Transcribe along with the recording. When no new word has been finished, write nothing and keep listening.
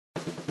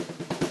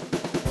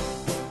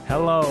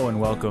Hello and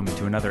welcome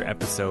to another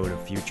episode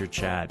of Future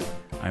Chat.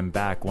 I'm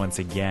back once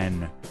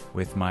again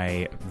with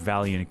my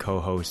valiant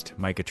co-host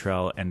Mike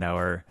Cottrell and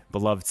our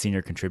beloved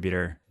senior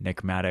contributor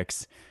Nick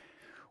Maddox.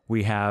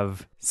 We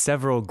have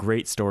several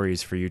great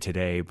stories for you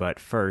today, but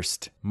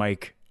first,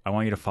 Mike, I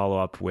want you to follow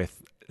up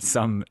with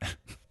some,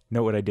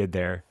 note what I did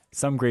there,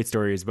 some great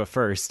stories, but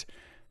first,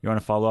 you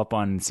want to follow up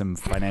on some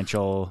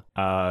financial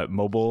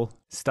mobile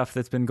stuff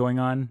that's been going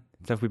on?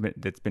 Stuff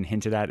that's been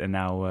hinted at and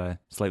now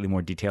slightly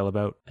more detail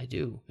about? I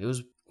do. It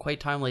was quite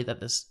timely that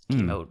this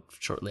came out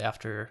shortly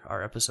after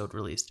our episode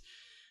released.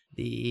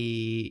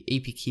 The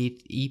APK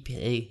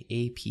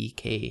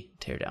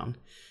teardown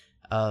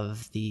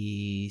of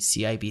the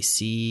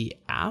CIBC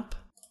app,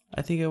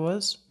 I think it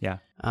was. Yeah.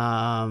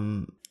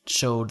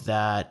 Showed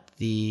that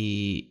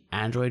the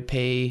Android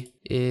Pay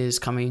is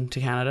coming to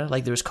Canada.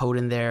 Like there was code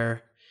in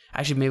there.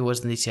 Actually, maybe it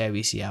wasn't the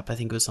CIBC app. I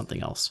think it was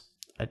something else.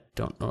 I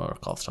don't know or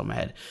recall off the top of my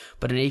head,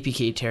 but an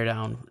APK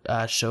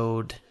teardown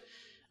showed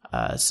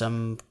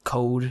some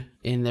code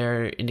in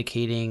there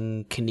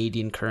indicating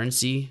Canadian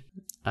currency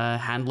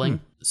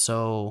handling.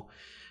 So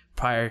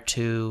prior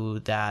to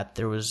that,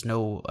 there was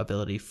no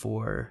ability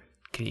for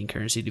Canadian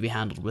currency to be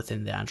handled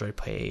within the Android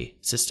Pay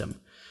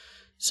system.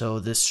 So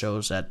this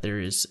shows that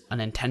there is an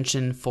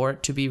intention for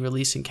it to be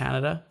released in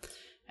Canada,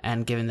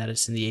 and given that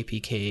it's in the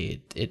APK,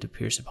 it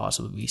appears to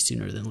possibly be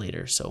sooner than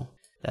later. So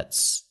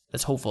that's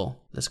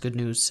hopeful. That's good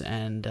news.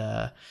 And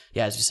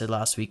as we said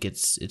last week,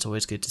 it's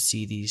always good to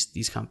see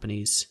these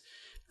companies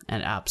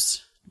and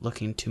apps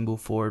looking to move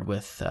forward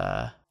with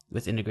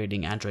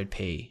integrating Android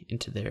Pay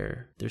into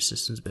their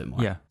systems a bit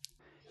more. Yeah.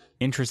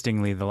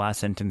 Interestingly, the last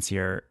sentence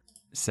here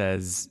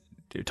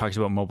it talks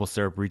about Mobile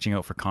Syrup reaching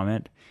out for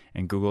comment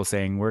and Google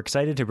saying, "We're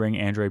excited to bring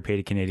Android Pay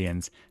to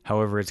Canadians.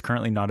 However, it's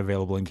currently not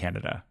available in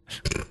Canada."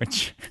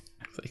 Which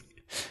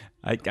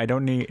I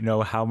don't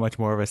know how much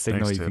more of a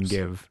signal you can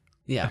give.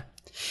 Yeah.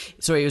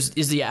 So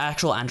is the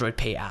actual Android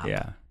Pay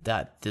app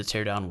that the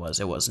teardown was.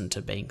 It wasn't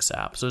a bank's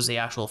app. So it was the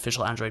actual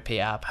official Android Pay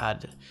app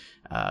had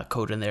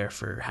code in there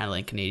for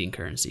handling Canadian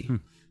currency.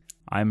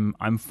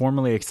 I'm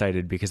formally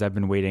excited because I've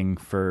been waiting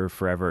for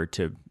forever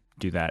to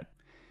do that.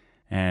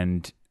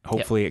 And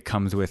hopefully it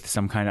comes with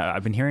some kind of,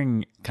 I've been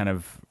hearing kind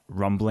of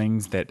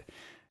rumblings that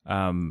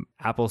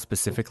Apple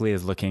specifically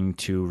is looking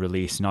to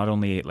release not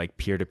only like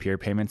peer-to-peer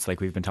payments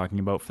like we've been talking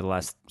about for the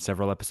last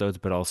several episodes,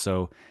 but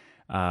also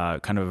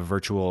kind of a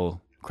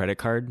virtual credit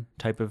card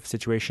type of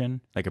situation,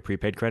 like a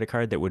prepaid credit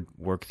card that would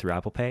work through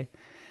Apple Pay.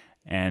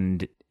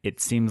 And it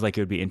seems like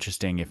it would be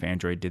interesting if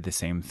Android did the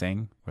same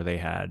thing, where they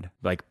had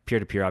like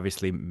peer-to-peer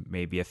obviously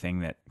may be a thing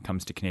that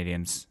comes to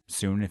Canadians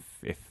soon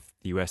if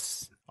the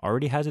US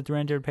already has it through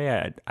Android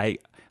Pay.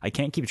 I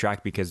can't keep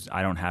track because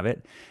I don't have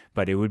it,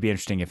 but it would be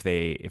interesting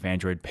if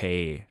Android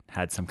Pay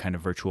had some kind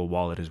of virtual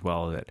wallet as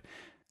well that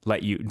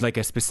let you, like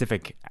a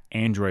specific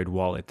Android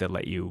wallet that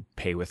let you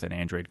pay with an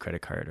Android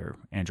credit card or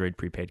Android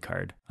prepaid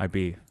card. I'd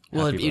be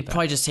you'd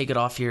probably just take it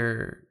off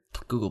your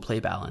Google Play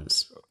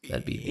balance.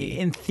 That'd be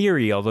in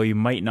theory, although you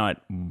might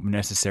not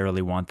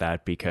necessarily want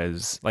that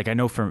because, like, I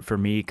know for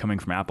me coming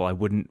from Apple, I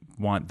wouldn't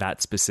want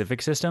that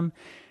specific system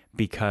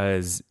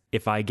because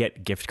if I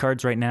get gift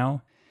cards right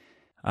now,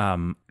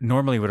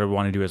 normally what I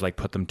want to do is like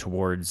put them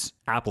towards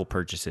Apple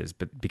purchases,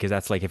 but because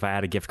that's like if I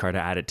add a gift card, I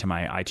add it to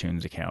my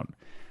iTunes account.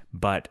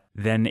 But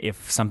then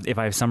if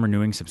I have some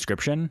renewing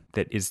subscription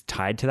that is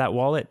tied to that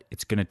wallet,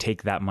 it's going to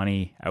take that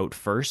money out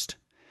first.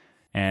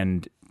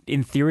 And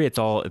in theory, it's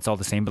all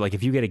the same. But like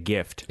if you get a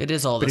gift, it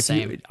is all the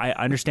same. I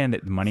understand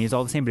that money is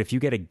all the same, but if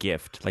you get a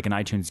gift, like an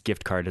iTunes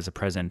gift card as a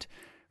present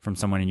from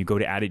someone and you go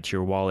to add it to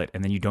your wallet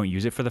and then you don't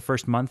use it for the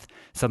first month,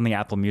 suddenly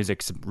Apple Music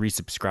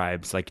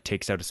resubscribes, like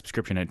takes out a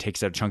subscription and it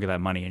takes out a chunk of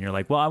that money. And you're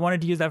like, well, I wanted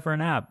to use that for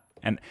an app.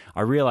 And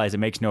I realize it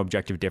makes no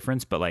objective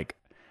difference, but like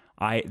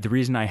the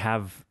reason I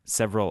have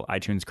several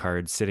iTunes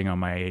cards sitting on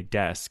my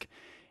desk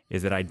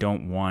is that I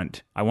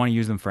want to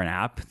use them for an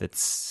app that's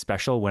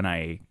special when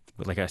I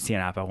see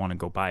an app, I want to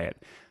go buy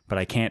it, but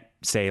I can't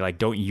say like,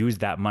 don't use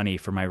that money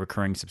for my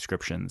recurring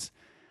subscriptions.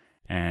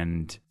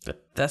 And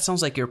that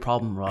sounds like your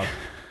problem, Rob.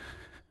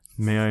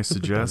 May I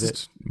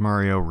suggest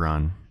Mario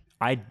Run?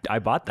 I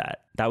bought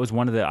that. That was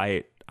one of the,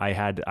 I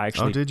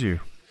actually. Oh, did you?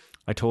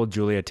 I told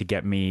Julia to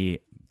get me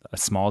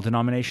small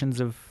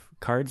denominations of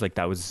cards. Like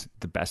that was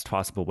the best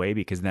possible way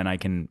because then I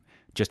can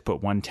just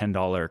put one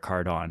 $10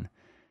 card on,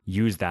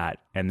 use that,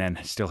 and then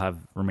still have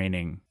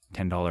remaining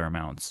 $10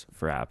 amounts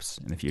for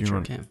apps in the future.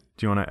 Do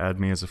you want to add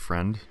me as a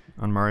friend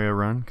on Mario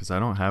Run? Because I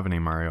don't have any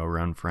Mario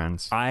Run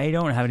friends. I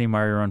don't have any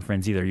Mario Run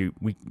friends either.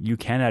 You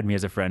can add me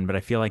as a friend, but I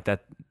feel like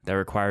that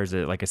requires a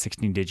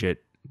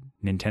 16-digit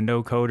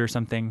Nintendo code or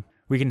something.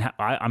 We can.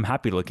 I'm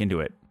happy to look into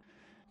it,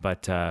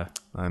 but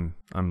I'm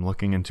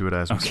looking into it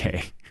as we okay.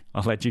 speak.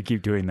 I'll let you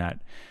keep doing that.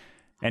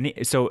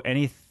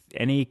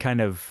 Any kind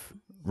of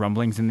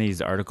rumblings in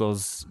these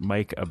articles,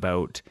 Mike,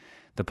 about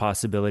the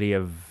possibility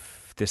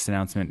of this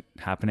announcement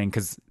happening?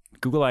 Because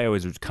Google I/O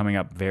is coming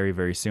up very,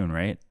 very soon,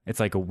 right? It's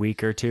like a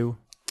week or two.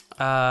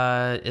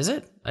 Is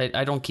it?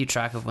 I don't keep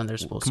track of when they're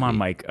supposed to Come on, be.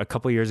 Mike. A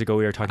couple of years ago,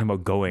 we were talking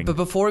about going. But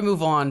before we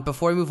move on,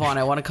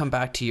 I want to come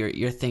back to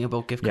your thing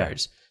about gift Yeah.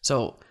 cards.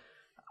 So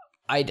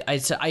I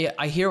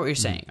hear what you're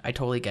saying. I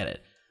totally get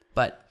it.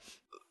 But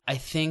I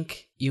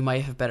think you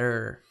might have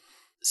better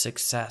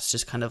success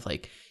just kind of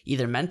like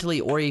either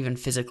mentally or even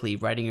physically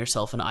writing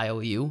yourself an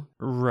IOU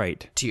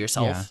Right. to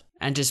yourself Yeah.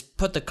 and just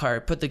put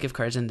the gift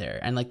cards in there.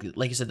 And like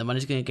you said, the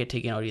money's going to get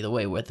taken out either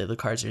way, whether the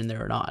cards are in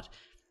there or not.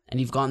 And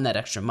you've gotten that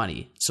extra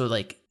money. So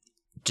like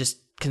just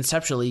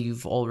conceptually,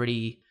 you've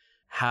already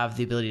have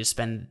the ability to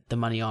spend the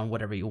money on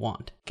whatever you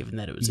want, given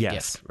that it was a Yes.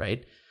 gift,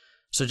 right?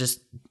 So just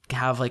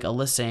have like a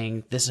list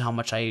saying, this is how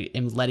much I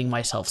am letting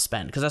myself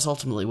spend. Because that's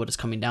ultimately what it's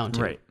coming down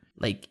to. Right.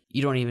 Like,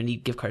 you don't even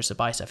need gift cards to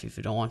buy stuff if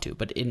you don't want to.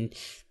 But in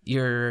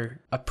your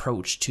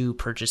approach to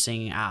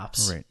purchasing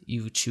apps, Right.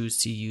 you choose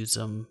to use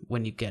them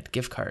when you get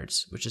gift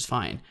cards, which is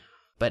fine.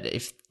 But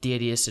if the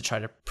idea is to try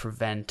to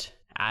prevent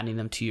adding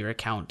them to your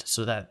account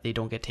so that they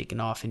don't get taken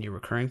off in your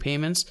recurring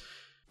payments,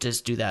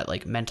 just do that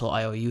like mental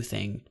IOU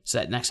thing. So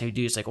that next time you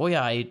do, it's like, oh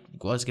yeah, I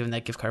was given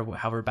that gift card,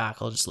 however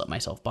back, I'll just let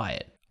myself buy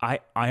it. I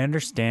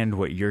understand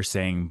what you're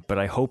saying, but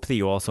I hope that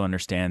you also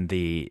understand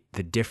the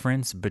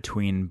difference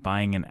between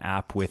buying an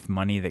app with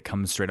money that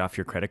comes straight off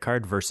your credit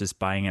card versus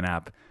buying an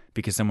app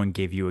because someone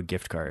gave you a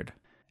gift card,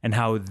 and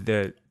how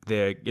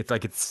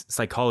it's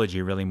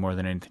psychology really more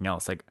than anything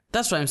else. Like,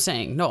 That's what I'm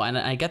saying. No, and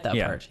I get that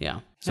Yeah. part. Yeah.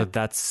 so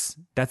that's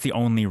the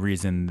only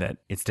reason that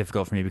it's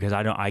difficult for me, because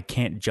I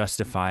can't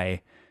justify,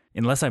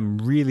 unless I'm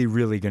really,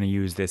 really going to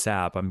use this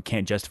app, I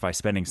can't justify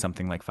spending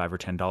something like $5 or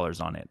 $10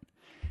 on it.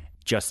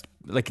 Just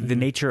like the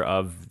nature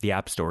of the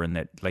App Store, and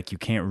that like you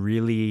can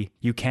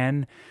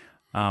get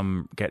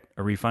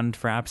a refund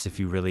for apps if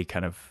you really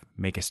kind of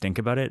make a stink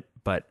about it,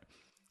 but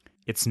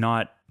it's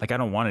not like, I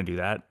don't want to do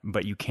that,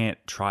 but you can't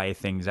try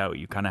things out.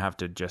 You kind of have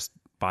to just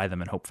buy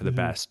them and hope for the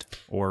best,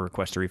 or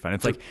request a refund.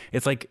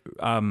 It's like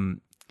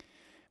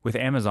with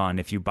Amazon,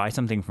 if you buy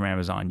something from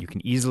Amazon, you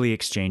can easily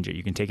exchange it.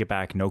 You can take it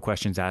back, no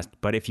questions asked.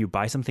 But if you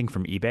buy something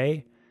from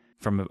eBay,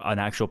 from an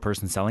actual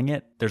person selling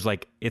it,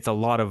 it's a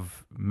lot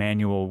of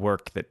manual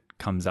work that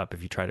comes up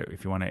if you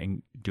want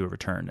to do a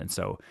return. And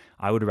so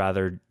I would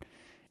rather,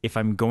 if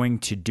I'm going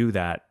to do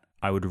that,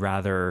 I would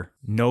rather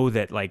know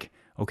that like,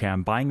 okay,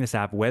 I'm buying this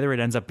app, whether it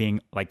ends up being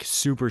like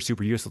super,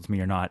 super useful to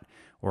me or not,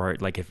 or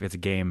like if it's a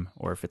game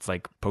or if it's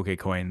like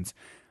Pokecoins,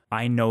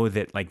 I know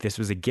that like this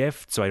was a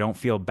gift, so I don't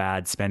feel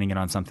bad spending it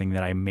on something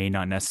that I may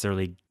not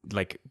necessarily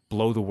like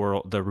blow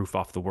the roof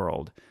off the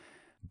world.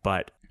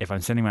 But if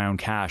I'm spending my own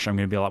cash, I'm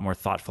going to be a lot more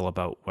thoughtful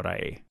about what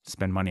I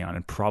spend money on,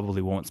 and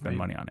probably won't spend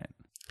money on it.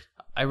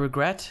 I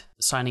regret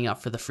signing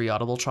up for the free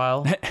Audible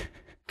trial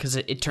because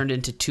it turned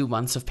into 2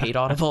 months of paid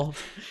Audible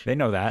They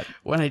know that.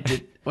 when I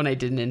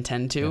didn't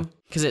intend to,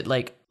 because it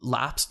like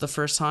lapsed the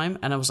first time,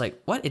 and I was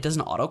like, what? It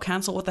doesn't auto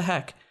cancel? What the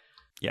heck?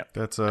 Yeah.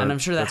 And I'm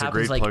sure that that's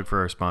happens a great like plug for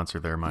our sponsor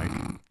there, Mike.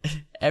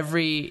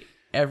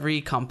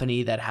 every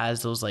company that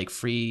has those like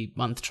free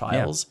month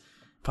trials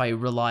probably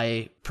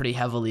rely pretty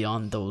heavily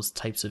on those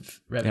types of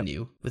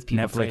revenue with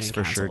people. Netflix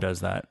for sure does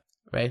that.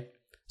 Right.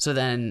 So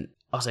then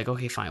I was like,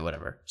 okay, fine,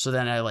 whatever. So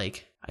then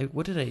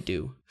what did I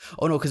do?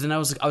 Oh no, because then I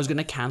was going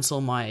to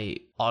cancel my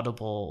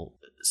Audible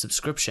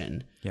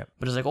subscription. Yep.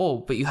 But it's like, oh,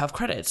 but you have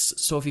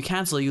credits. So if you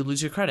cancel, you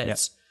lose your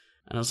credits.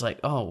 And I was like,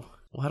 oh,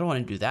 well, I don't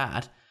want to do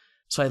that.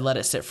 So I let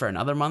it sit for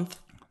another month,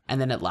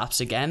 and then it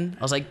lapsed again.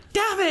 I was like,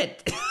 damn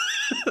it.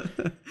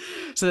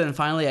 So then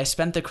finally I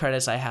spent the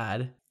credits I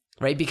had,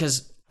 right?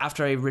 Because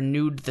after I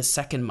renewed the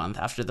second month,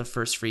 after the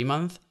first free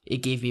month, it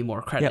gave me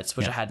more credits,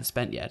 which I hadn't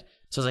spent yet.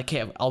 So I was like,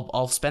 okay,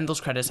 I'll spend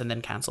those credits and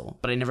then cancel.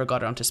 But I never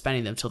got around to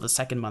spending them till the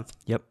second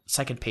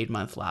paid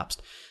month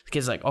lapsed. The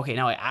kid's like, okay,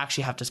 now I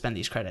actually have to spend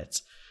these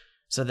credits.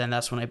 So then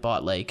that's when I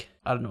bought like,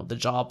 I don't know, the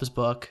Jobs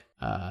book,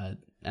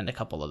 and a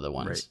couple other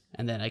ones. Right.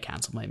 And then I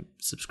canceled my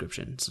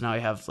subscription. So now I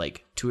have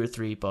like 2 or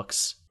 3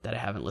 books that I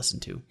haven't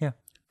listened to. Yeah.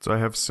 So I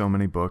have so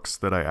many books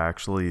that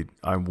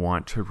I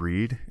want to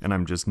read, and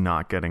I'm just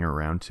not getting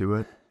around to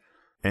it.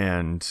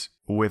 And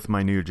with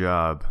my new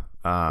job,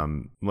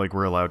 like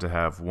we're allowed to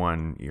have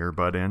one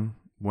earbud in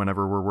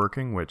whenever we're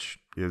working, which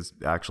is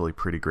actually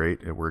pretty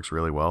great. It works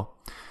really well.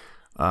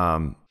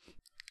 And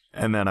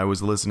then I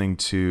was listening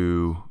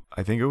to,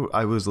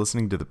 I was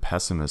listening to the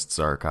Pessimists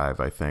Archive,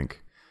 I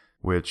think,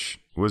 which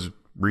was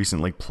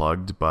recently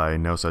plugged by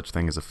No Such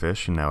Thing as a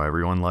Fish, and now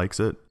everyone likes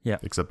it. Yeah.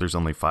 Except there's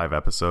only 5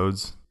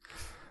 episodes.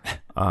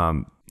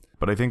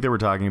 But I think they were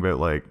talking about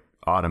like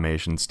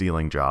automation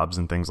stealing jobs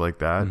and things like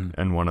that. Mm-hmm.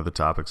 And one of the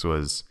topics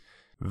was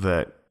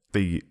that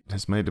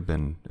this might have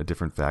been a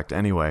different fact.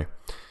 Anyway,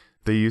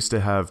 they used to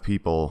have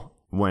people,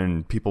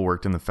 when people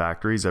worked in the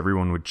factories,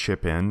 everyone would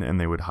chip in and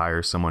they would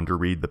hire someone to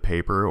read the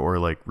paper or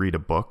like read a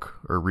book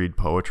or read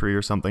poetry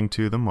or something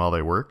to them while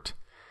they worked.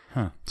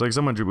 Huh. It's like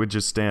someone would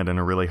just stand in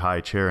a really high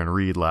chair and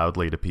read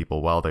loudly to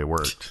people while they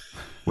worked,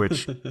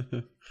 which,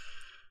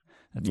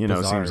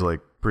 seems like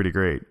pretty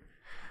great.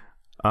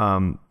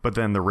 But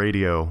then the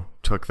radio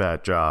took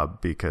that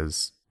job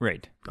because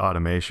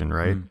automation,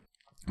 right? Mm.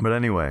 But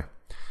anyway,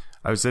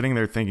 I was sitting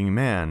there thinking,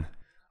 man,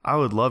 I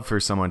would love for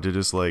someone to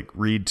just like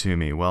read to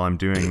me while I'm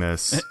doing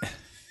this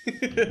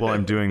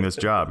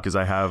job, because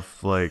I have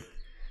like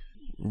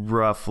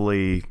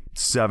roughly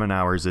 7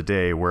 hours a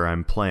day where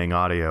I'm playing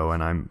audio,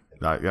 and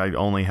I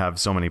only have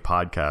so many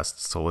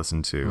podcasts to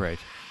listen to. Right.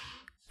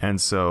 And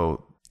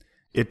so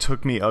it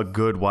took me a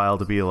good while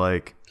to be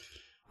like,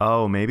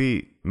 oh,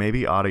 maybe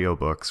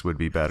audiobooks would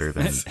be better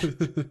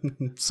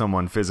than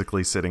someone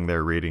physically sitting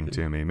there reading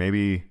to me.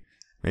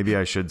 Maybe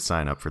I should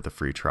sign up for the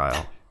free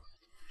trial.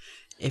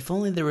 If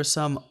only there was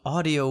some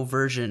audio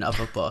version of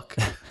a book.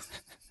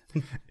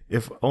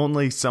 If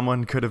only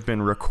someone could have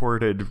been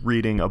recorded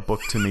reading a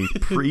book to me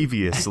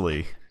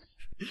previously.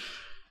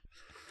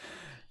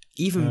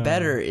 Even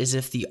better is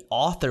if the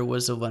author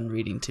was the one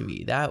reading to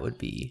me. That would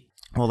be...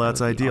 Well,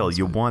 that's ideal. awesome.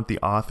 You want the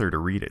author to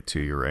read it to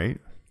you, right?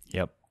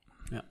 Yep.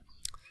 Yeah.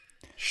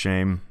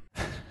 Shame.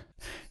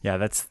 Yeah,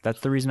 that's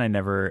the reason I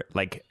never,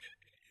 like,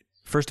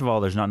 first of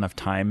all, there's not enough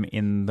time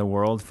in the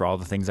world for all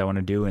the things I want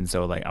to do. And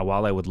so, like,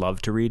 while I would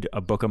love to read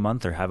a book a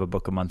month or have a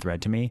book a month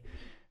read to me,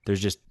 there's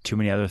just too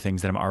many other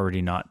things that I'm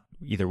already not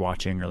either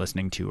watching or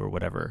listening to or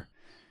whatever.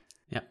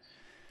 Yeah.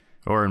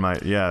 Or in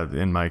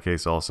my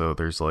case also,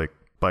 there's like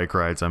bike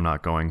rides I'm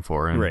not going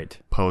for, and Right.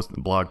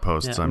 blog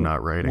posts Yeah. I'm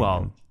not writing.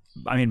 Well,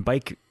 I mean,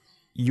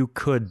 you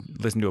could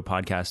listen to a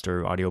podcast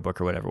or audiobook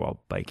or whatever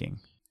while biking.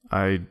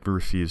 I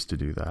refuse to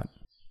do that.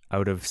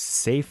 Out of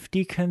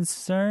safety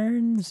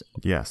concerns?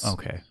 Yes.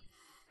 Okay.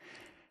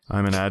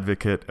 I'm an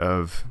advocate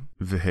of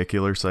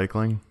vehicular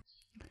cycling,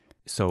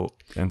 So,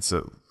 and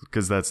so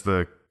because that's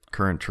the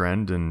current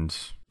trend, and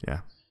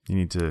yeah, you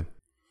need to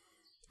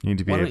be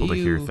Why don't able to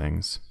hear you-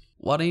 things,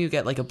 Why don't you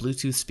get like a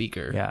Bluetooth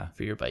speaker Yeah.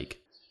 for your bike?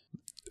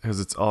 because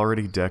it's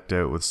already decked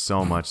out with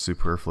so much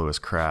superfluous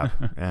crap,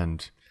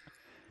 and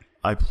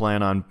I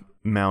plan on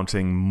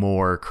mounting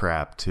more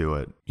crap to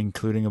it.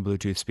 including a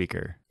Bluetooth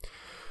speaker.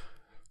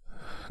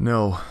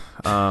 No,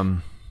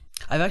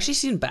 I've actually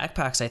seen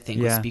backpacks, I think,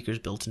 with Yeah. speakers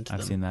built into I've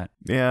them. seen that.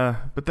 yeah,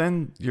 but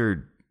then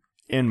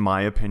in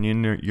my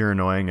opinion, you're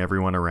annoying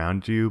everyone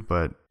around you.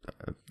 But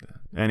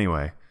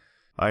anyway,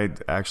 I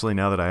actually,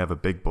 now that I have a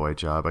big boy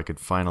job, I could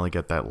finally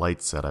get that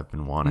light set I've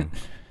been wanting.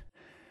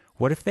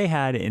 What if they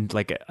had in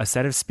like a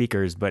set of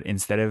speakers, but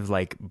instead of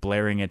like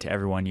blaring it to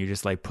everyone, you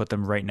just like put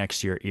them right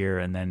next to your ear,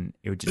 and then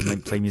it would just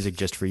like play music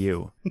just for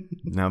you.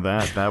 Now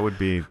that would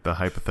be the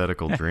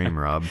hypothetical dream,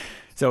 Rob.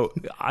 So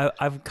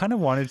I've kind of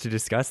wanted to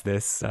discuss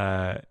this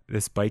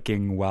this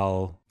biking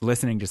while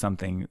listening to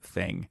something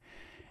thing,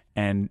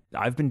 and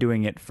I've been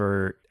doing it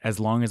for as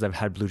long as I've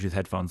had Bluetooth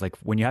headphones. Like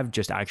when you have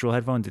just actual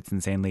headphones, it's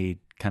insanely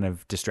kind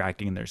of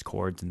distracting, and there's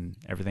cords and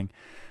everything.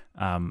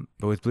 But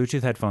with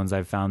Bluetooth headphones,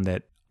 I've found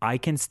that I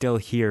can still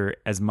hear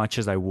as much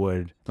as I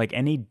would. Like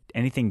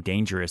anything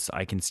dangerous,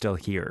 I can still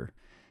hear.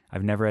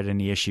 I've never had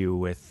any issue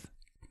with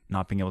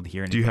not being able to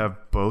hear anything. Do you have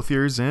both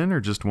ears in or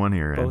just one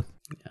ear in? both?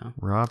 Yeah.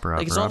 Rob,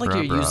 Like it's Rob, not like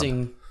Rob, you're Rob.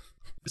 using.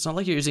 It's not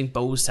like you're using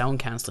Bose sound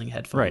canceling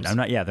headphones. Right. I'm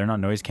not. Yeah, they're not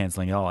noise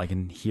canceling at all. I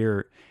can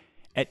hear.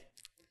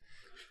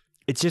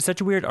 It's just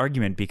such a weird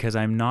argument because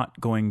I'm not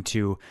going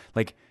to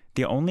like.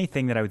 The only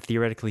thing that I would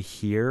theoretically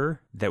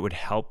hear that would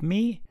help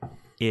me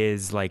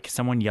is like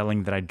someone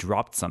yelling that I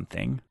dropped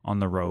something on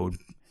the road,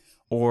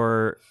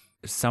 or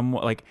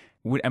someone like.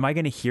 Am I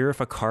going to hear if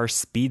a car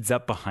speeds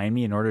up behind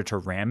me in order to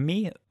ram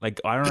me?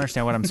 Like, I don't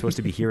understand what I'm supposed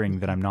to be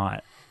hearing that I'm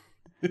not.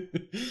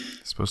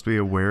 Supposed to be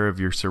aware of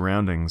your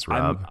surroundings,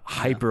 Rob. I'm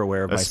hyper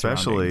aware of my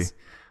surroundings.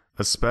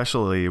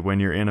 Especially when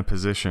you're in a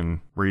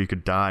position where you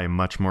could die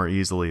much more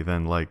easily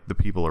than like the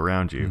people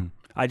around you.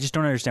 I just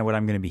don't understand what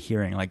I'm going to be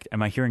hearing. Like,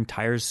 am I hearing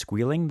tires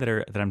squealing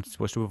that I'm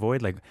supposed to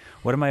avoid? Like,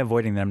 what am I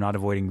avoiding that I'm not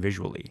avoiding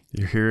visually?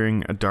 You're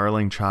hearing a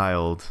darling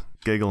child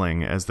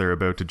giggling as they're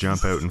about to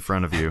jump out in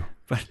front of you.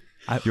 But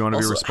Do you want to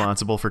be Also-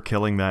 responsible for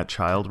killing that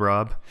child,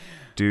 Rob?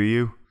 Do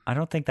you? I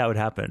don't think that would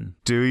happen.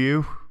 Do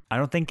you? I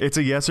don't think It's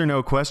a yes or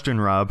no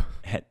question, Rob.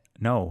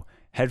 no.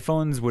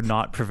 Headphones would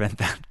not prevent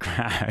that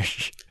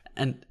crash.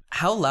 And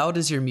how loud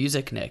is your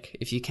music, Nick?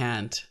 If you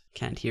can't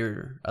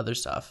hear other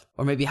stuff,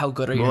 or maybe how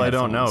good are your Well, I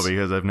headphones? don't know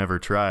because I've never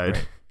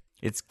tried.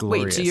 It's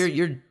glorious. Wait,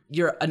 so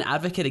you're an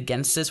advocate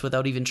against this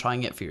without even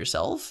trying it for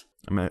yourself?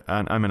 I'm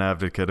an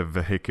advocate of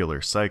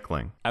vehicular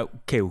cycling.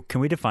 Okay,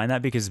 can we define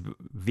that? Because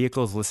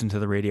vehicles listen to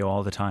the radio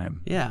all the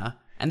time. Yeah,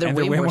 and they're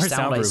way more sound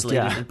soundproof, isolated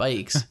yeah. than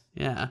bikes.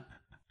 Yeah,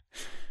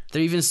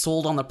 they're even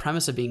sold on the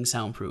premise of being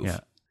soundproof.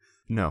 Yeah.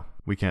 No,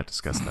 we can't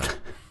discuss that.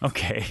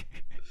 Okay.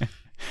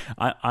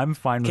 I'm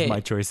fine with Okay. my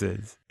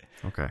choices.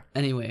 Okay.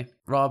 Anyway,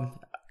 Rob,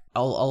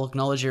 I'll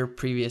acknowledge your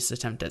previous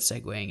attempt at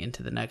segueing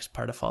into the next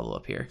part of follow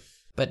up here,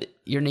 but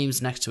your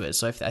name's next to it,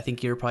 so I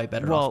think you're probably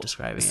better off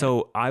describing it.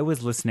 So I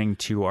was listening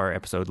to our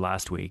episode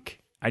last week.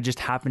 I just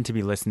happened to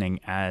be listening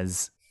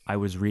as I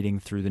was reading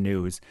through the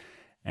news,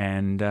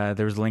 and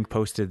there was a link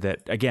posted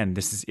that again,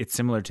 it's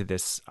similar to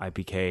this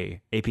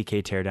APK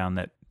teardown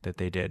that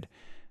they did.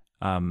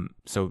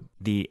 So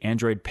the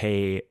Android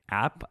Pay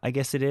app, I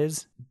guess it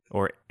is,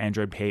 or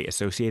Android Pay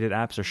associated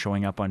apps are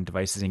showing up on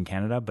devices in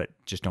Canada, but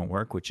just don't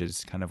work, which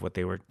is kind of what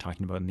they were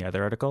talking about in the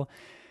other article.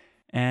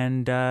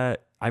 And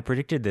I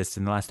predicted this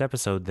in the last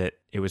episode that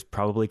it was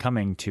probably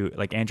coming to,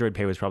 like, Android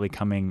Pay was probably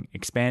expanding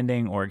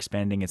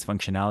its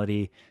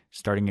functionality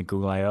starting at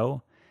Google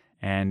I/O.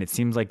 And it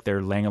seems like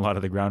they're laying a lot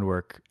of the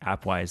groundwork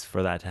app-wise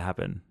for that to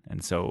happen.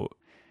 And so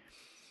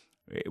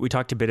we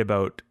talked a bit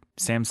about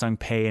Samsung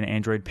Pay and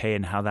Android Pay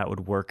and how that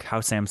would work,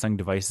 how Samsung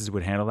devices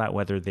would handle that,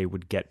 whether they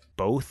would get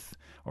both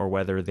or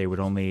whether they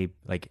would only,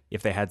 like,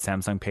 if they had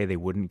Samsung Pay, they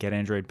wouldn't get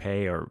Android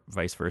Pay or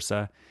vice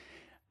versa.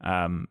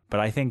 But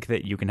I think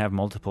that you can have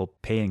multiple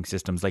paying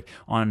systems. Like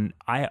on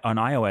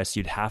iOS,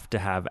 you'd have to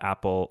have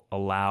Apple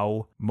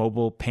allow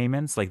mobile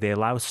payments. Like they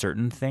allow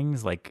certain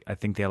things. Like I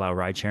think they allow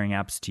ride-sharing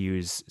apps to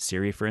use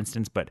Siri, for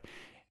instance. But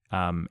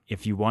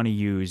if you want to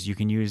you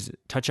can use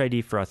Touch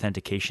ID for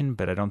authentication,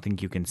 but I don't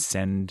think you can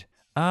send.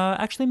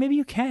 Actually, maybe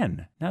you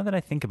can. Now that I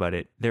think about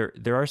it,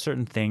 there are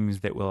certain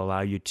things that will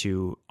allow you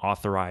to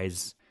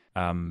authorize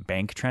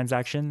bank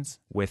transactions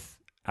with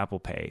Apple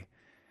Pay.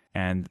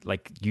 And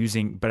like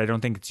but I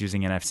don't think it's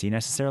using NFC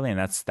necessarily, and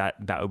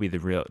that would be the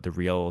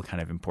real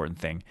kind of important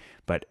thing.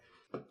 But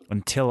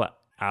until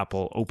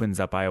Apple opens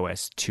up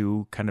iOS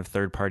to kind of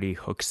third-party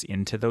hooks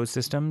into those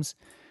systems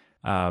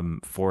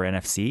for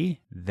NFC,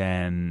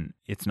 then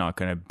it's not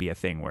going to be a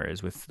thing.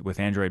 Whereas with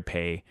Android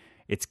Pay,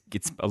 it's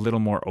a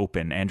little more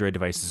open. Android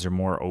devices are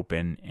more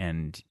open,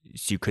 and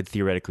so you could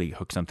theoretically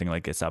hook something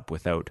like this up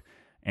without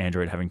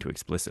Android having to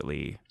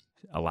explicitly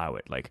allow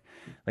it. Like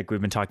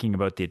we've been talking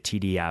about the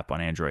TD app on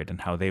Android and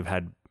how they've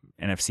had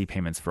NFC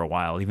payments for a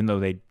while, even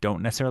though they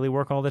don't necessarily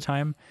work all the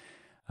time.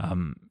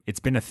 It's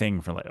been a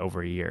thing for like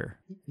over a year.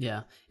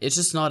 Yeah. It's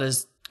just not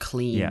as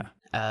clean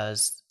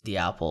as the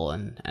Apple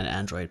and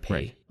Android Pay.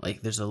 Right.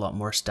 Like there's a lot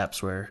more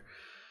steps where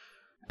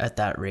at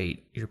that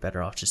rate, you're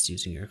better off just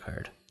using your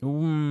card.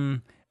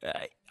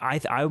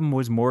 I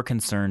was more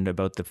concerned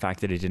about the fact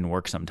that it didn't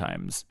work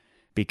sometimes,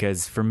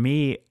 because for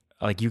me,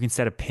 like you can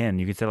set a PIN,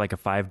 you can set like a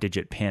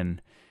 5-digit PIN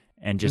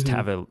and just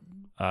have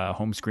a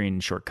home screen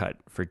shortcut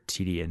for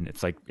TD. And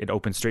it's like, it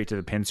opens straight to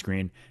the PIN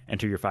screen,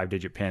 enter your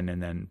 5-digit PIN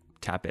and then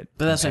tap it.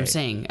 But that's what I'm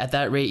saying. At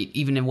that rate,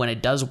 even when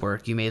it does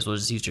work, you may as well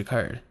just use your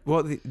card.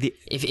 Well,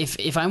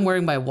 if I'm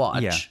wearing my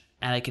watch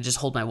and I can just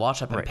hold my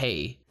watch up and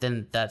pay,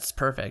 then that's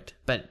perfect.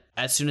 But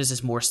as soon as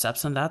there's more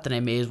steps on that, then I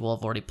may as well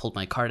have already pulled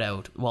my card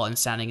out while I'm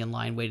standing in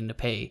line waiting to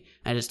pay.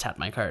 I just tap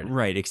my card.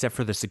 Right, except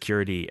for the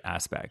security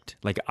aspect.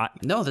 Like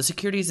no, the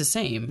security is the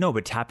same. No,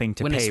 but tapping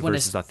to pay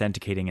versus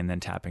authenticating and then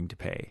tapping to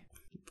pay.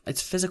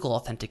 It's physical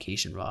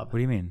authentication, Rob. What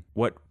do you mean?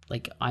 What?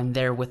 Like I'm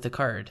there with the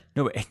card.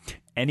 No, but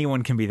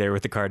anyone can be there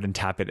with the card and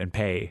tap it and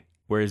pay,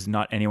 whereas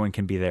not anyone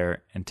can be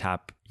there and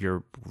tap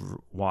your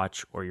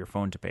watch or your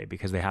phone to pay,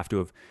 because they have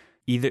to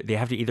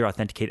either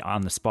authenticate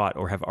on the spot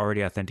or have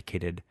already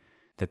authenticated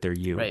that they're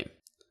you.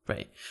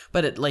 Right.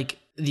 But like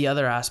the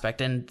other aspect,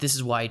 and this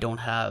is why I don't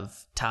have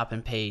tap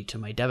and pay to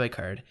my debit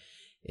card,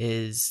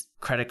 is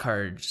credit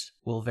cards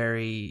will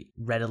very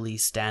readily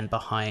stand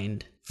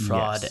behind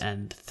fraud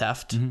and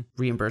theft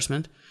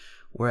reimbursement.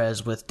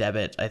 Whereas with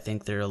debit, I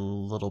think they're a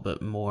little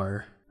bit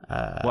more...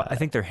 well, I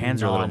think their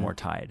hands are a little more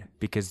tied,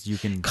 because you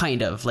can...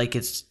 Kind of. Like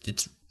it's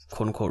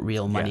quote unquote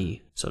real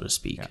money, so to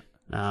speak.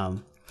 Yeah.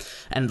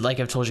 And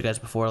like I've told you guys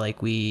before,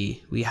 like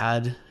we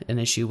had an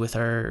issue with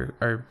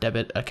our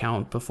debit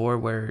account before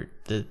where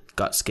it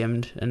got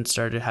skimmed and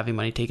started having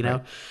money taken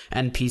out.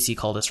 And PC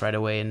called us right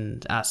away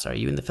and asked, "Are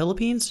you in the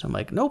Philippines?" I'm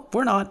like, "Nope,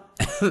 we're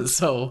not."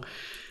 So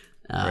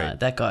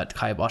that got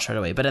kiboshed right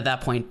away. But at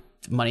that point,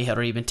 money had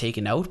already been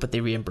taken out, but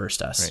they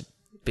reimbursed us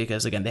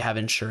because again, they have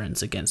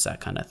insurance against that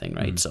kind of thing,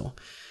 right? So,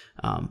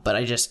 but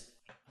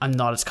I'm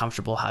not as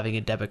comfortable having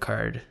a debit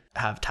card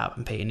have tap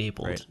and pay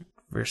enabled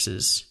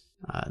versus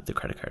the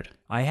credit card.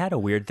 I had a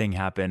weird thing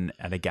happen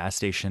at a gas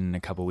station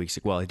a couple weeks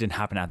ago. Well, it didn't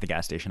happen at the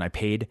gas station. I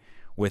paid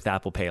with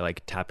Apple Pay,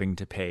 like tapping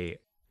to pay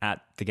at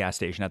the gas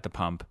station at the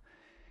pump.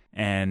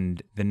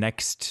 And the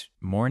next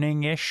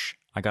morning-ish,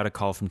 I got a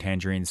call from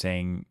Tangerine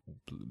saying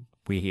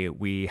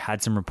we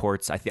had some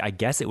reports. I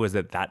guess it was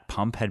that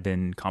pump had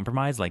been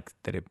compromised, like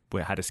that it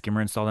had a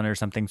skimmer installed in it or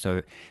something.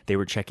 So they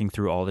were checking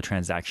through all the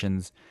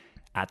transactions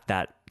at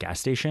that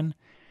gas station.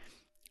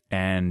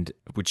 And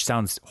which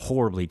sounds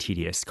horribly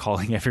tedious,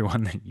 calling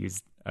everyone that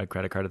used a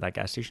credit card at that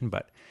gas station.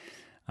 But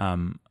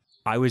I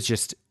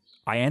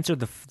answered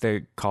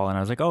the call and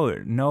I was like, "Oh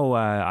no,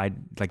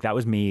 that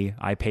was me.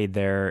 I paid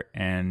there,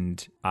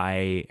 and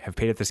I have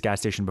paid at this gas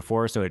station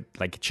before, so it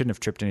shouldn't have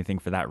tripped anything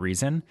for that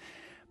reason."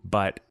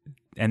 But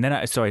and then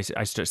I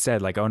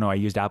said like, "Oh no, I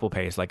used Apple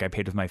Pay. So like I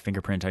paid with my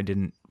fingerprint. I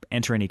didn't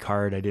enter any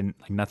card. I didn't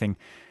nothing."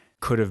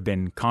 Could have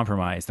been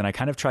compromised, and I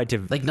kind of tried to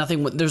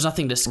nothing. There's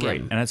nothing to skim,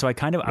 right? And so I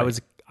kind of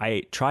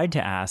I tried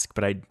to ask,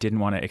 but I didn't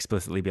want to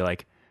explicitly be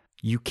like,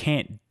 you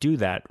can't do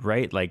that,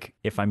 right? Like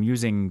if I'm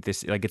using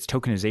this, like it's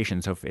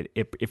tokenization. So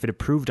if it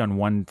approved on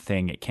one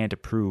thing, it can't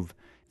approve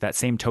that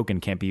same token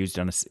can't be used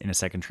in a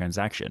second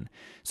transaction.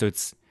 So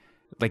it's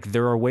like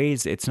there are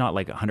ways. It's not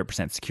like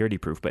 100% security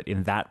proof, but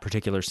in that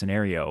particular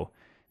scenario,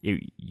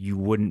 you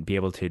wouldn't be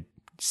able to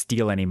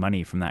steal any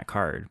money from that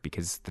card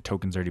because the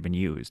token's already been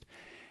used.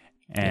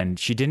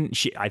 And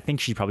I think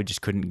she probably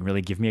just couldn't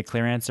really give me a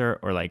clear answer,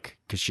 or like,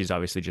 because she's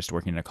obviously just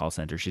working in a call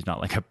center. She's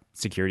not like a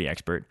security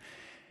expert.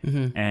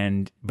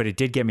 But it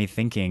did get me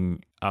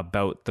thinking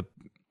about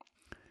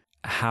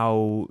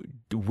how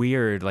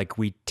weird, like,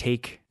 we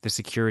take the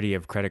security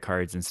of credit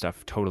cards and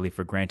stuff totally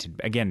for granted.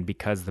 Again,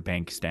 because the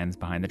bank stands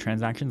behind the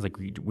transactions, like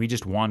we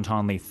just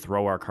wantonly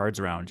throw our cards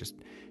around, just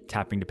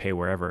tapping to pay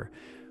wherever.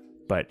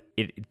 But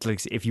it's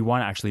like, if you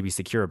want to actually be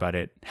secure about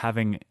it,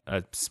 having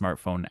a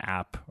smartphone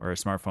app or a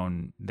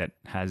smartphone that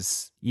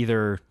has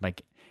either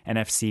like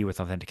NFC with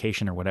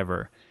authentication or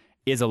whatever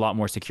is a lot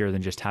more secure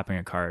than just tapping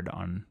a card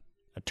on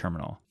a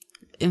terminal.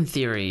 In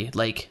theory,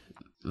 like,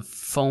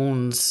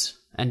 phones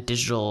and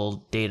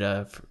digital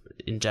data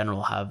in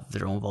general have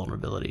their own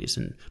vulnerabilities,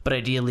 but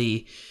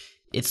ideally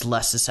it's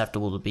less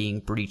susceptible to being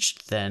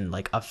breached than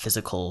like a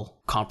physical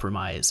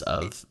compromise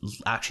of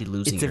actually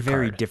losing your card. It's a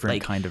very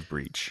different kind of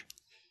breach.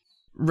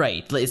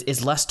 Right.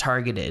 It's less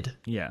targeted.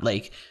 Yeah.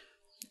 Like,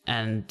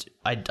 and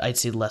I'd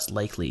say less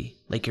likely.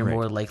 Like, you're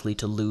more likely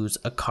to lose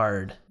a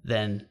card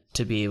than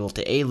to be able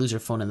to lose your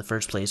phone in the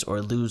first place,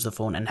 or lose the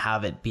phone and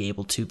have it be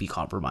able to be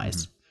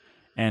compromised.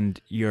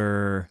 And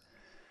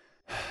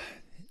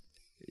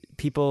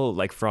people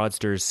like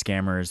fraudsters,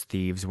 scammers,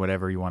 thieves,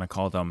 whatever you want to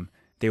call them,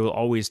 they will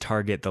always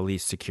target the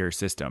least secure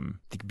system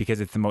because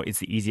it's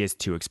the easiest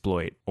to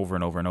exploit over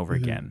and over and over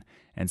again.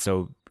 And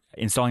so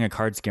installing a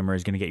card skimmer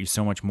is going to get you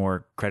so much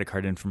more credit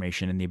card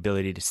information and the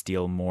ability to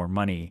steal more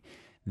money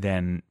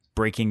than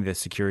breaking the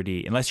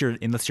security, unless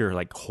you're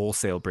like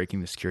wholesale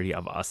breaking the security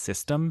of a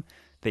system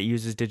that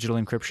uses digital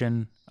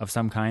encryption of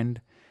some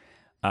kind.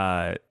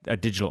 A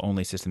digital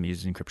only system that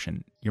uses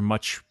encryption.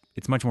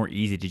 It's much more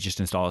easy to just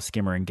install a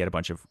skimmer and get a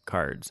bunch of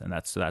cards, and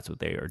that's what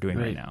they are doing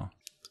right now.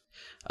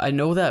 I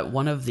know that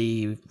one of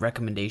the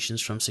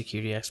recommendations from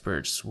security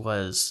experts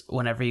was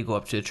whenever you go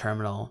up to a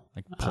terminal,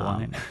 like pull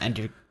on it, and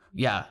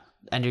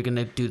you're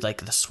gonna do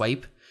like the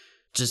swipe,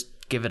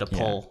 just give it a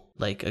pull,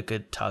 like a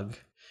good tug,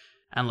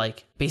 and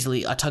like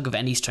basically a tug of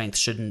any strength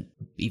shouldn't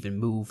even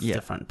move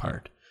the front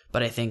part.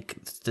 But I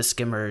think the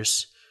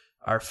skimmers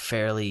are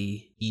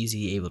fairly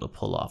easy able to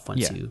pull off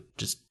once you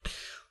just,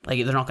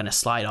 like, they're not going to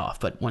slide off,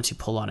 but once you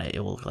pull on it, it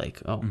will like,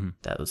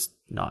 that was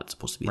not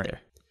supposed to be there.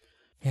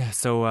 Yeah.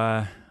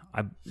 So,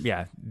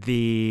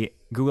 the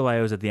Google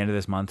I/O is at the end of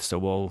this month, so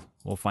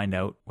we'll find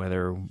out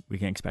whether we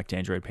can expect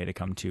Android Pay to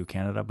come to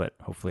Canada, but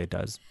hopefully it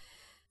does.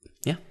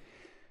 Yeah.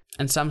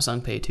 And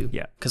Samsung Pay too.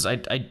 Yeah. Because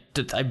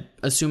I'm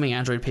assuming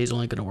Android Pay is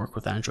only going to work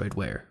with Android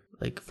Wear,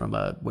 like from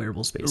a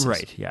wearable space.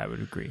 Right. Yeah, I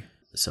would agree.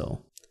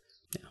 So,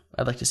 yeah,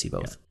 I'd like to see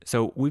both. Yeah.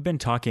 So we've been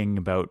talking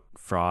about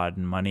fraud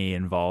and money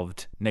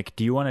involved. Nick,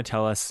 do you want to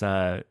tell us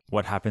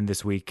what happened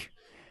this week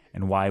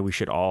and why we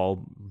should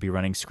all be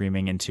running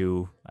screaming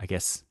into, I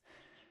guess,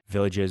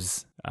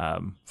 villages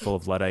full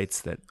of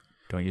Luddites that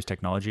don't use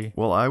technology?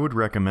 Well, I would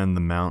recommend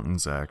the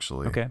mountains,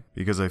 actually. Okay.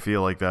 Because I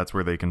feel like that's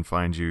where they can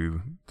find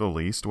you the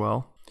least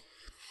well.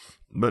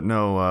 But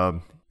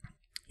no,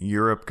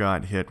 Europe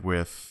got hit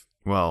with,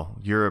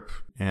 Europe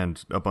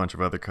and a bunch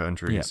of other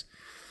countries. Yeah.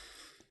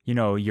 You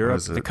know,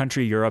 Europe, the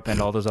country Europe and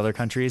all those other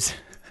countries.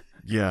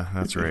 Yeah,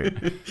 that's right.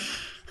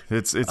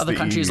 It's other the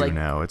countries EU like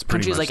now. It's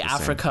pretty countries much like the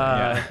same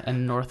Africa thing.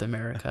 and North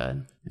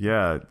America.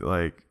 Yeah,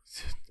 like,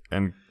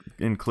 and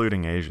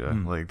including Asia.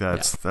 Like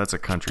that's a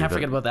country Can't that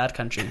forget about that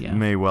country. Yeah.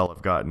 may well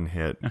have gotten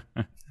hit.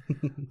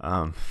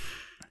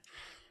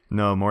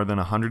 No, more than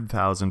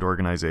 100,000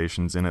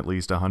 organizations in at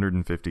least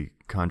 150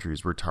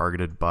 countries were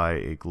targeted by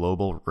a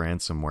global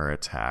ransomware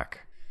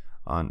attack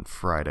on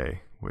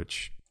Friday,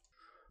 which,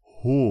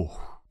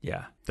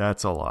 Yeah.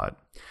 that's a lot.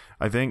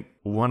 I think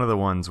one of the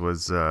ones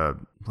was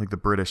like the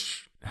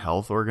British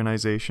Health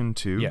Organization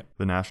too, Yeah.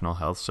 the National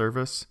Health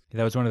Service.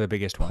 That was one of the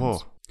biggest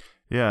ones.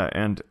 Yeah,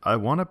 and I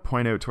want to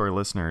point out to our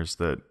listeners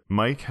that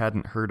Mike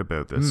hadn't heard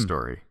about this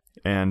story.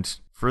 And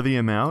for the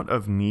amount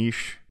of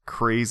niche,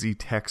 crazy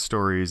tech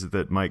stories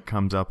that Mike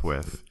comes up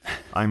with,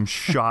 I'm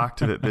shocked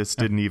that this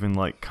didn't even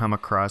like come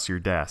across your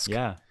desk.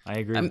 Yeah, I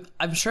agree.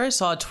 I'm sure I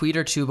saw a tweet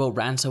or two about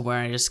ransomware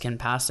and I just skimmed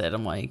past it.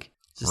 I'm like,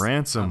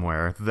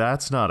 Ransomware?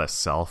 That's not a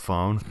cell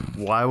phone.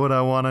 Why would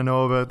I want to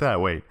know about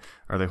that? Wait,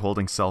 are they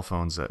holding cell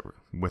phones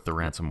with the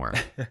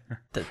ransomware?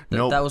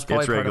 Nope, that was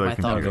probably it's part of regular my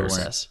thought computers.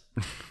 process.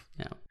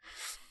 Yeah.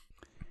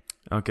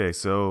 Okay,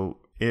 so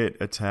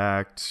it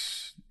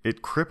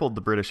crippled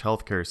the British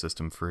healthcare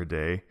system for a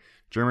day.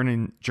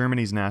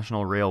 Germany's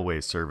national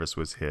railway service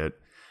was hit.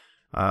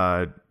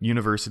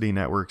 University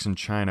networks in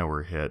China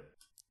were hit.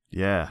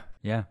 Yeah.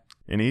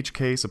 In each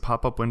case, a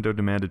pop-up window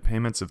demanded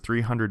payments of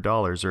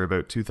 $300 or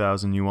about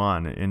 2,000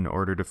 yuan in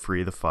order to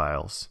free the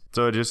files.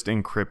 So it just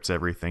encrypts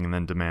everything and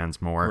then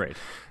demands more. Right.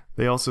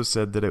 They also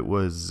said that it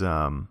was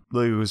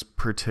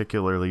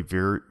particularly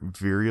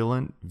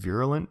virulent.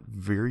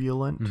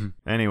 Mm-hmm.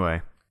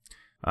 Anyway,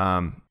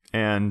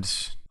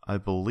 and I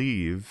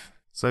believe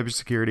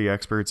cybersecurity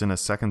experts in a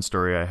second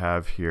story I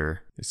have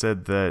here, they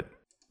said that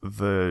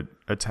the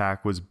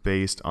attack was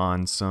based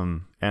on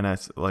some an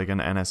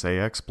NSA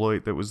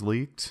exploit that was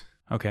leaked.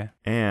 Okay.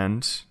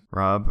 And,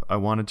 Rob, I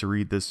wanted to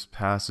read this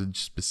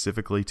passage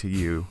specifically to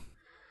you.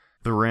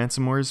 The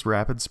ransomware's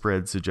rapid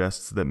spread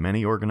suggests that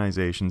many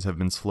organizations have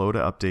been slow to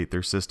update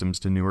their systems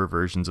to newer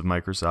versions of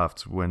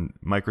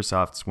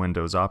Microsoft's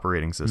Windows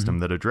operating system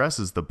that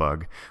addresses the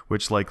bug,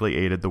 which likely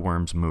aided the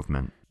worm's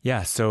movement.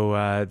 Yeah,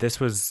 so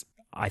this was,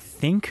 I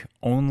think,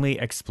 only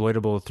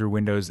exploitable through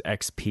Windows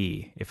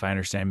XP, if I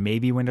understand.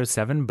 Maybe Windows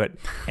 7, but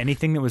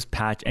anything that was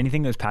patched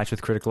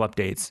with critical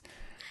updates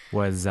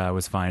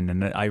was fine.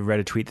 And I read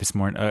a tweet this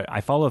morning.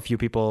 I follow a few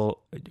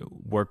people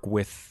work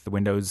with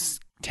Windows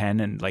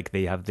 10, and like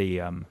they have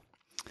the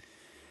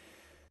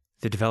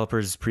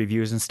developers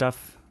previews and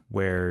stuff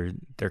where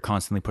they're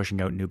constantly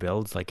pushing out new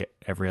builds like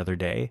every other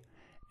day.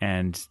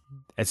 And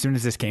as soon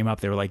as this came up,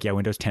 they were like, yeah,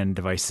 Windows 10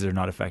 devices are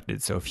not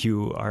affected. So if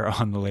you are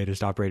on the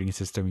latest operating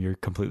system, you're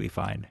completely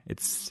fine.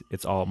 It's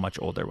all much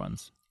older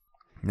ones.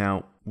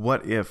 Now,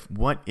 what if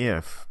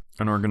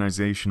an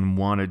organization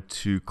wanted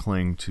to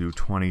cling to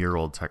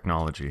 20-year-old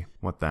technology?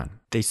 What then?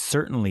 They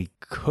certainly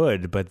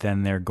could, but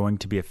then they're going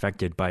to be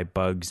affected by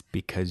bugs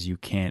because you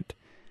can't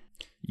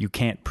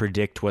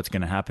predict what's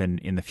going to happen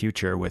in the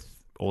future with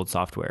old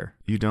software.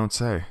 You don't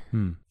say.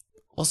 Well,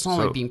 it's not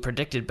only being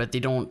predicted, but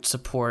they don't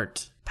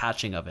support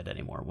patching of it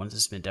anymore once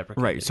it's been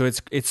deprecated. Right. So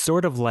it's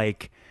sort of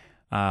like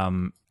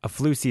a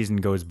flu season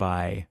goes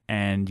by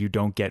and you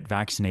don't get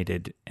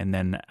vaccinated, and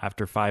then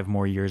after 5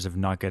 more years of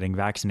not getting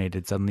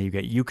vaccinated, suddenly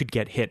you could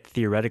get hit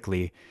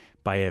theoretically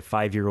by a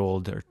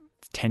 5-year-old or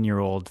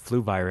 10-year-old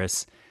flu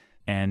virus,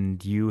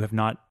 and you have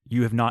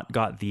not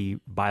got the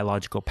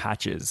biological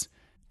patches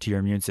to your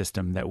immune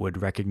system that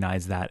would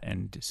recognize that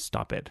and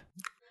stop it.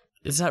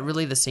 Is that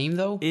really the same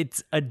though?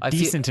 It's a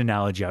decent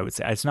analogy, I would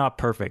say. It's not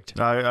perfect.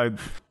 I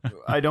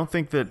don't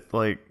think that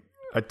like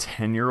a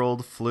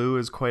 10-year-old flu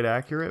is quite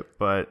accurate,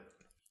 but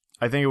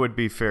I think it would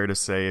be fair to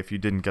say if you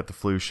didn't get the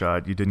flu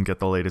shot, you didn't get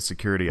the latest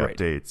security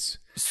updates.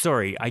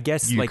 Sorry, I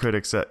guess you could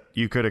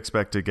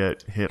expect to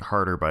get hit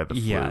harder by the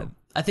flu. Yeah,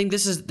 I think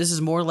this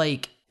is more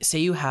like, say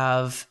you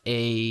have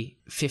a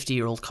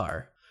 50-year-old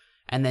car,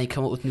 and they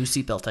come up with new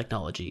seatbelt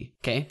technology.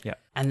 Okay. Yeah.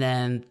 And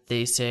then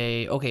they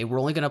say, okay, we're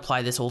only going to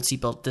apply this new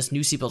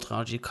seatbelt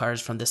technology to cars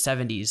from the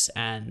 70s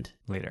and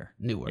later,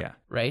 newer. Yeah.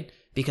 Right.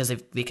 Because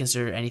they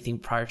consider anything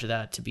prior to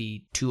that to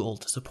be too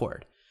old to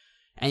support.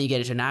 And you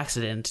get into an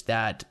accident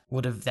that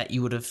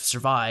you would have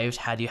survived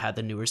had you had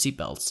the newer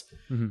seatbelts.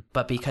 Mm-hmm.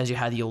 But because you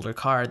had the older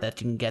car that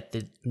didn't get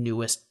the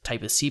newest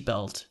type of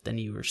seatbelt, then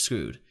you were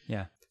screwed.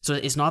 Yeah. So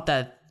it's not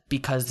that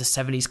because the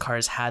 70s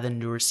cars had the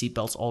newer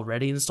seatbelts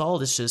already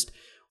installed. It's just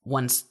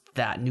once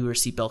that newer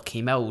seatbelt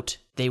came out,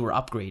 they were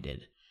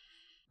upgraded.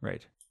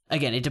 Right.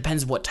 Again, it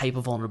depends what type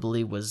of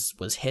vulnerability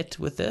was hit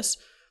with this.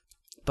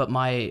 But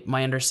my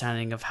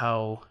understanding of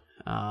how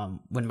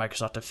when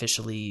Microsoft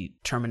officially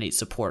terminates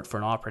support for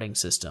an operating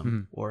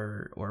system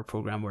or a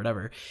program or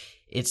whatever,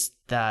 it's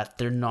that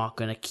they're not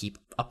going to keep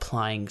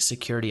applying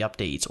security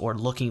updates or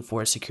looking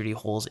for security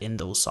holes in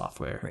those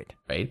software.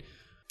 Right?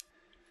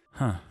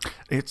 Huh.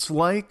 It's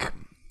like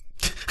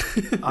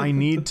I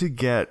need to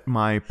get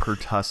my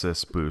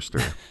pertussis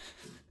booster.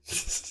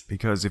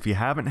 Because if you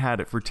haven't had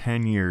it for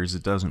 10 years,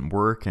 it doesn't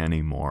work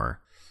anymore.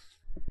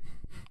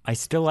 I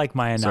still like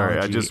my analogy. Sorry,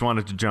 I just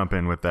wanted to jump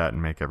in with that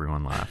and make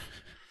everyone laugh.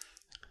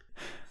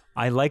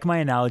 I like my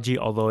analogy,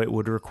 although it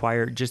would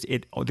require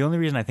the only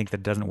reason I think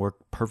that doesn't work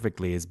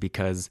perfectly is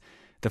because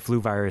the flu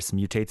virus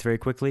mutates very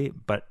quickly,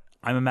 but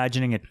I'm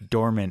imagining a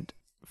dormant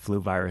flu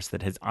virus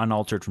that has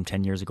unaltered from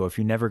 10 years ago. If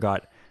you never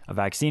got a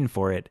vaccine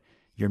for it,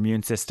 your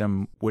immune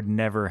system would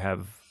never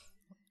have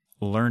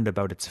learned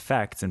about its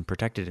effects and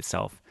protected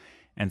itself.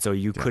 And so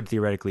you could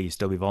theoretically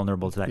still be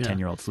vulnerable to that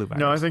 10-year-old flu virus.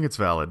 No, I think it's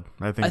valid.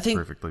 I think it's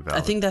perfectly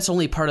valid. I think that's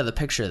only part of the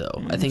picture,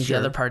 though. I think the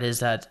other part is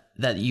that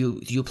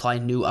you apply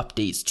new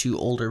updates to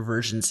older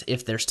versions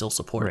if they're still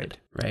supported.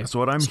 Right? So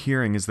what I'm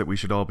hearing is that we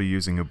should all be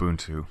using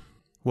Ubuntu.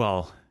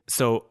 Well,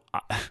 so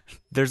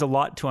there's a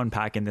lot to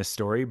unpack in this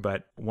story,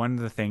 but one of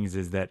the things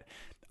is that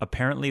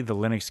apparently the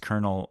Linux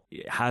kernel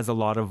has a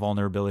lot of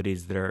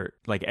vulnerabilities that are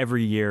like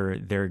every year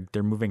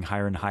they're moving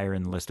higher and higher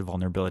in the list of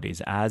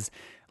vulnerabilities as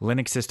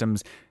Linux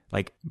systems,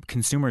 like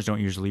consumers don't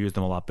usually use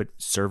them a lot, but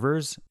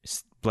servers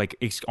like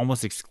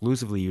almost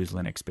exclusively use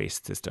Linux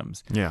based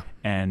systems. Yeah.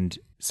 And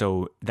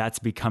so that's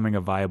becoming a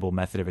viable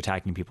method of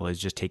attacking people, is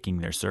just taking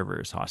their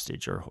servers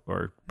hostage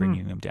or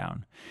bringing them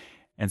down.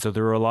 And so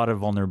there are a lot of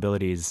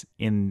vulnerabilities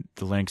in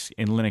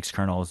Linux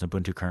kernels,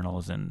 Ubuntu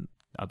kernels, and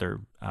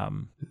other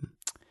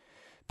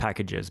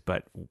packages,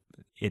 but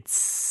you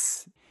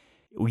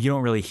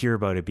don't really hear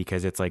about it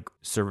because it's like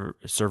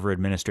server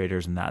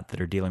administrators and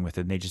that are dealing with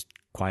it, and they just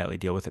quietly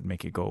deal with it and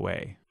make it go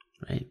away.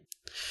 Right.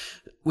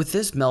 With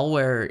this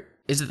malware,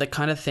 is it the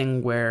kind of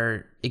thing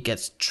where it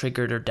gets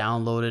triggered or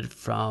downloaded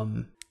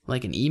from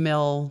like an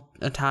email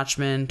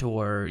attachment,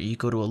 or you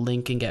go to a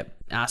link and get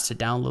asked to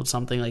download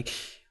something? Like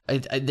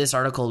this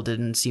article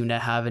didn't seem to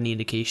have any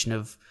indication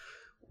of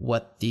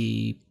what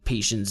the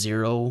patient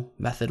zero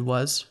method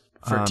was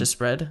for it to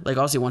spread. Like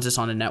obviously once it's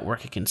on a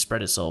network, it can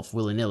spread itself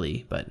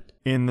willy-nilly, but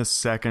in the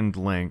second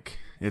link,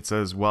 it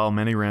says, while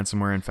many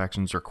ransomware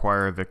infections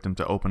require a victim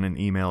to open an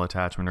email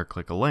attachment or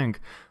click a link,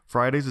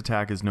 Friday's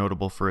attack is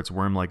notable for its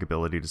worm-like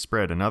ability to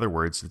spread. In other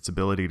words, its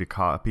ability to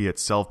copy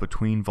itself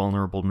between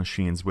vulnerable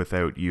machines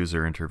without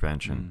user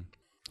intervention.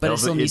 But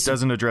it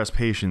doesn't address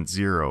patient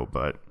zero,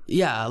 but...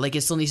 Yeah, like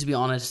it still needs to be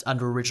on an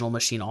original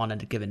machine on a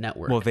given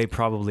network. Well, they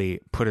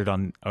probably put it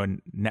on a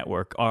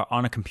network or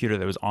on a computer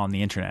that was on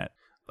the internet.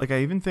 Like, I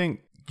even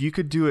think you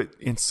could do it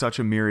in such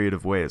a myriad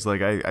of ways.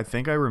 Like, I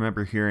think I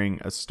remember hearing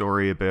a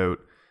story about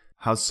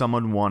how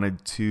someone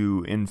wanted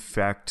to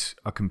infect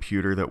a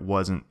computer that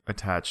wasn't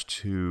attached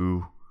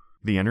to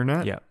the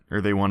internet. Yeah.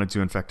 Or they wanted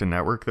to infect a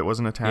network that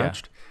wasn't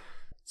attached. Yeah.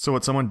 So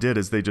what someone did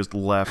is they just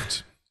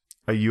left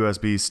a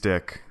USB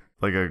stick,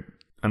 like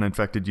an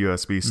infected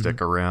USB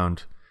stick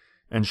around.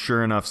 And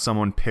sure enough,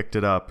 someone picked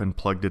it up and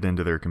plugged it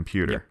into their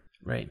computer. Yep.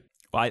 Right.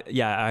 Well,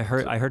 I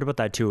heard about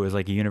that too. It was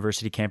like a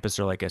university campus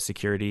or like a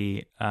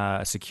secure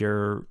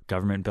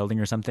government building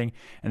or something,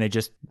 and they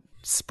just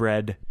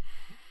spread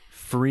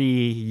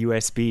free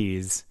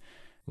USBs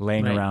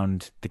laying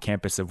around the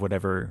campus of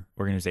whatever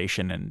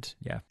organization, and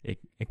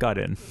it got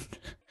in.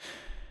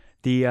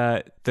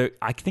 I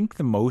think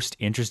the most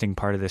interesting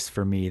part of this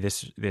for me,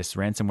 this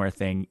ransomware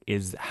thing,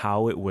 is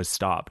how it was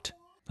stopped.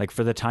 Like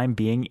for the time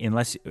being,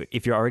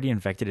 if you're already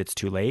infected, it's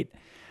too late.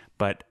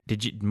 But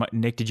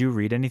Nick, did you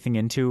read anything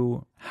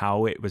into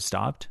how it was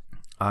stopped?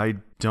 I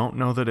don't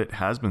know that it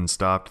has been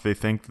stopped. They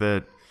think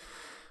that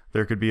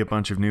there could be a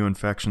bunch of new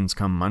infections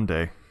come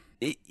Monday.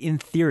 In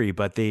theory,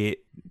 but I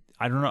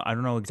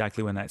don't know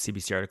exactly when that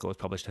CBC article was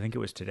published. I think it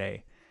was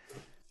today.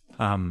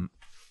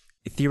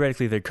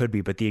 Theoretically, there could be,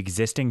 but the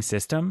existing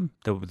system,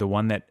 the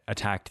one that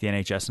attacked the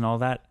NHS and all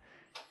that,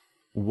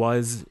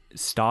 was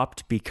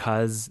stopped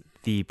because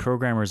the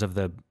programmers of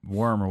the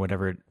worm or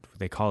whatever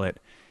they call it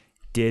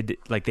they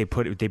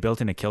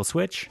built in a kill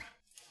switch,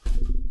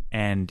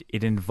 and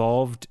it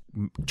involved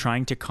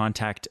trying to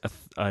contact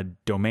a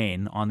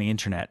domain on the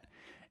internet.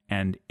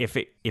 And if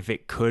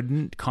it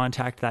couldn't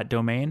contact that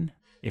domain,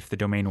 if the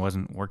domain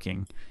wasn't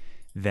working,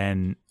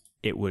 then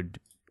it would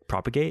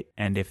propagate.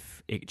 And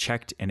if it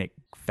checked and it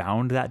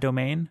found that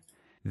domain,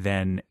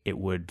 then it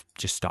would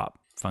just stop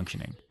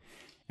functioning.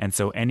 And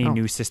so any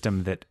new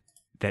system that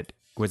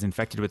was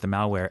infected with the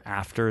malware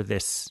after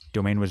this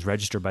domain was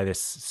registered by this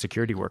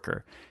security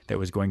worker that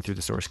was going through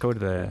the source code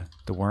of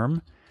the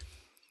worm,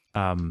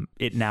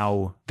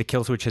 the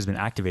kill switch has been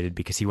activated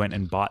because he went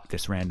and bought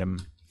this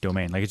random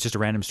domain. Like it's just a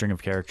random string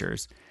of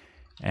characters,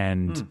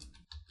 and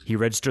he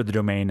registered the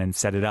domain and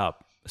set it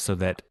up so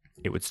that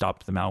it would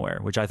stop the malware,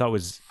 which I thought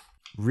was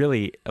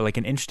really like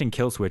an interesting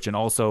kill switch. And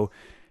also,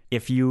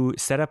 if you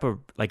set up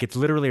it's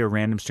literally a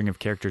random string of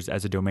characters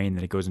as a domain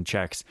that it goes and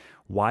checks,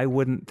 why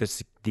wouldn't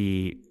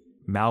the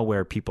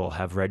malware people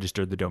have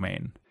registered the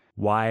domain?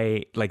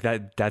 Why? Like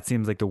that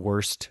seems like the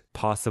worst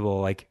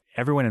possible. Like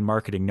everyone in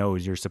marketing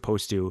knows you're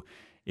supposed to,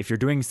 if you're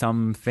doing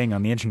something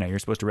on the internet, you're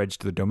supposed to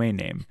register the domain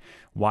name.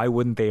 Why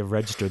wouldn't they have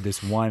registered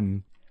this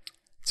one?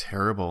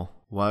 Terrible.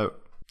 Why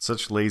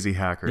such lazy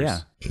hackers? Yeah,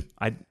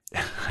 I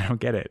don't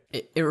get it.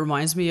 It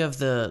reminds me of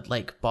the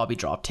Bobby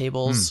drop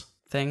tables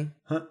thing.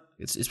 Huh?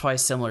 It's probably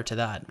similar to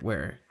that,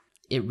 where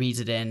it reads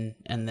it in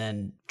and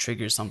then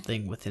triggers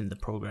something within the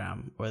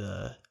program or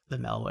the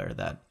malware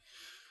that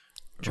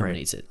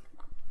terminates it.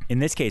 In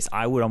this case,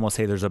 I would almost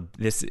say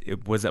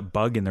it was a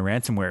bug in the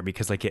ransomware,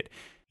 because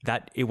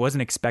it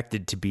wasn't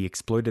expected to be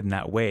exploited in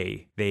that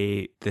way.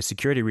 The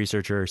security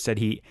researcher said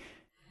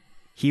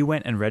he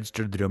went and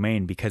registered the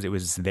domain because it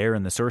was there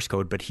in the source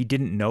code, but he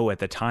didn't know at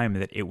the time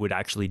that it would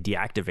actually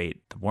deactivate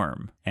the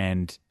worm.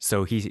 And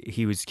so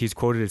he's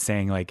quoted as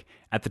saying, like,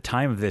 at the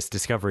time of this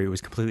discovery, it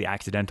was completely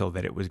accidental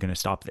that it was going to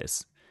stop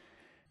this.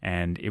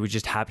 And it was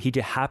just he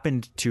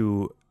happened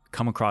to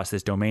come across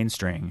this domain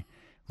string,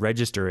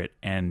 register it,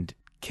 and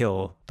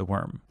kill the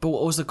worm. But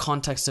what was the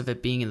context of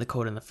it being in the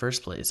code in the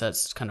first place?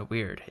 That's kind of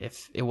weird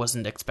if it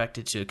wasn't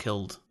expected to have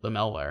killed the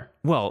malware.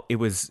 Well, it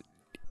was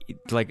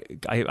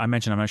like I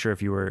mentioned, I'm not sure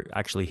if you were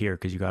actually here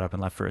because you got up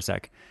and left for a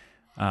sec.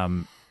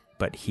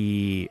 But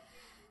he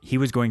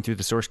was going through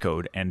the source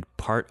code, and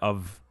part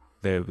of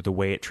the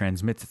way it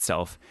transmits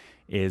itself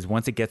is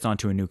once it gets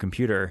onto a new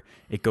computer,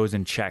 it goes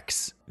and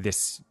checks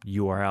this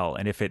URL,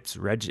 and if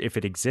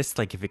it exists,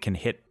 like if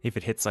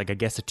it hits like I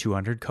guess a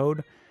 200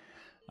 code,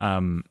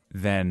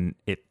 then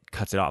it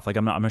cuts it off. Like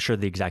I'm not sure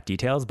the exact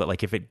details, but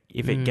like if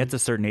it gets a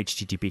certain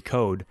HTTP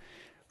code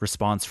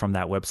response from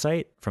that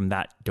website, from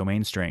that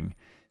domain string,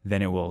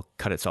 then it will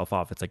cut itself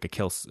off. It's like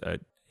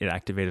it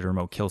activated a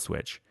remote kill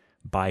switch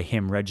by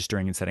him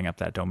registering and setting up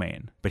that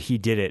domain. But he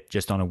did it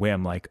just on a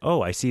whim, like,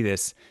 oh, I see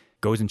this,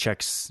 goes and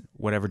checks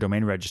whatever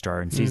domain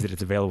registrar and sees that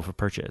it's available for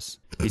purchase.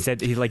 He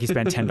said he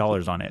spent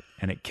 $10 on it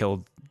and it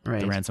killed the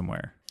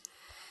ransomware.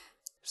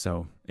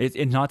 So it's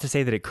not to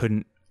say that it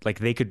couldn't, like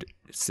they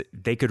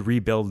could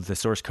rebuild the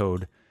source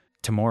code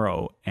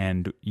tomorrow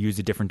and use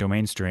a different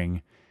domain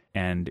string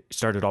and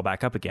start it all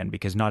back up again,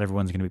 because not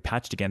everyone's going to be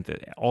patched again.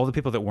 All the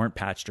people that weren't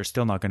patched are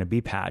still not going to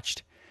be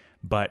patched,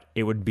 but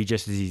it would be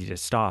just as easy to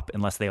stop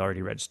unless they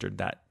already registered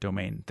that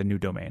domain, the new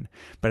domain.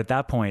 But at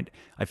that point,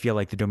 I feel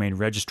like the domain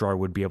registrar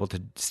would be able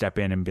to step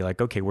in and be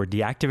like, okay, we're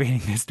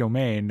deactivating this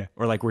domain,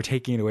 or like we're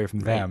taking it away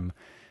from them.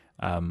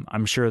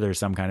 I'm sure there's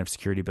some kind of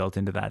security built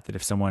into that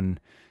if someone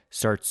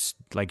starts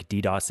like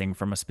DDoSing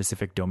from a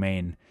specific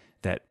domain,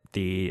 that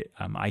the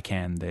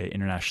ICANN, the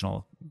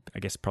international, I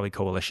guess probably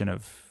coalition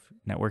of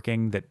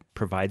networking that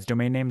provides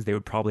domain names, they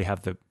would probably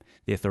have the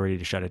authority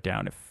to shut it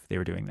down if they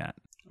were doing that.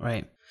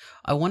 Right.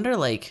 I wonder,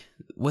 like,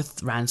 with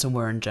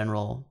ransomware in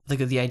general, like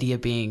the idea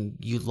being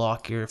you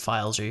lock your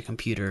files or your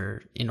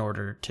computer in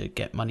order to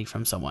get money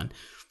from someone.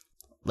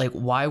 Like,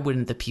 why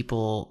wouldn't the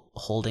people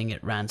holding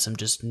it ransom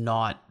just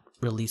not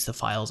release the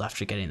files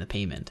after getting the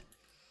payment?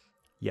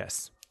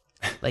 Yes.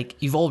 Like,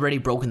 you've already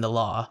broken the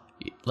law.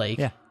 Like,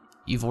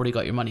 you've already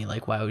got your money.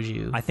 Like, why would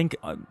you? I think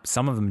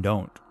some of them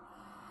don't.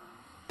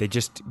 They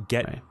just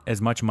get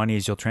as much money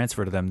as you'll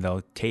transfer to them,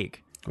 they'll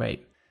take.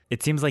 Right.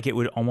 It seems like it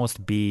would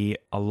almost be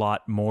a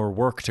lot more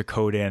work to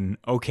code in,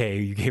 okay,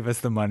 you gave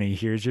us the money,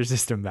 here's your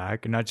system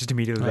back, and not just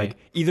immediately like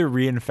either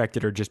reinfect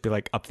it or just be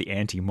like up the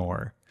ante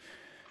more.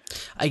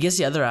 I guess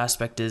the other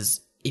aspect is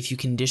if you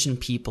condition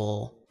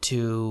people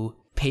to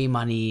pay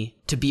money,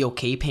 to be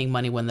okay paying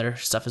money when their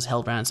stuff is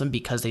held ransom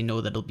because they know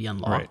that it'll be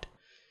unlocked,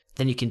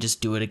 then you can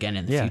just do it again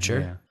in the future.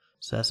 Yeah.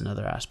 So that's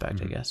another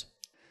aspect, I guess.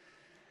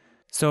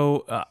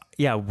 So,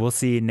 we'll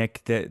see,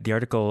 Nick. The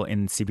article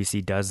in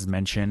CBC does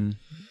mention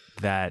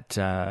that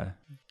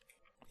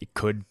it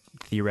could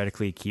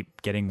theoretically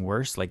keep getting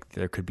worse. Like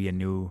there could be a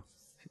new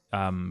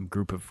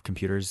group of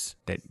computers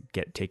that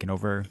get taken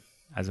over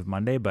as of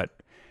Monday. But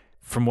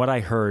from what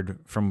I heard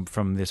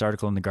from this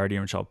article in The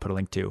Guardian, which I'll put a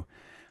link to,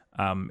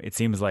 it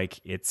seems like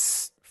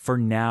for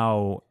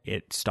now,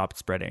 it stopped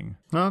spreading.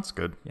 No, that's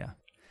good. Yeah.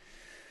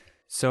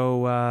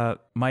 So,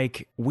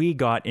 Mike, we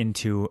got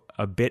into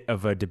a bit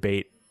of a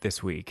debate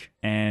this week,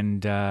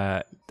 and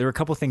there were a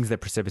couple things that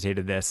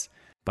precipitated this,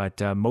 but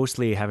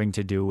mostly having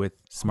to do with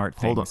smart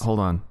things. Hold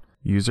on.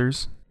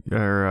 Users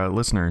or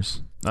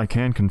listeners, I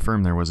can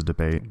confirm there was a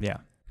debate. Yeah.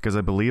 Because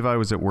I believe I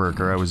was at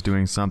work or I was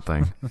doing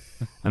something,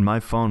 and my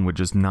phone would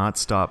just not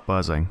stop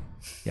buzzing.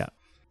 Yeah.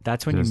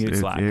 That's when you mute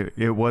Slack.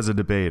 It was a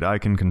debate. I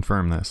can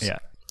confirm this. Yeah.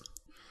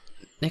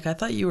 Nick, I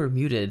thought you were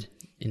muted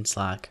in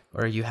Slack,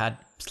 or you had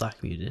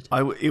Slack muted.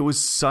 It was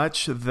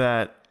such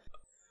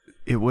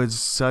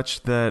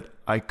that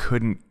I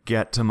couldn't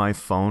get to my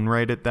phone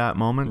right at that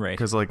moment. Right.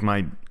 Because like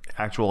my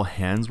actual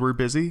hands were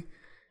busy,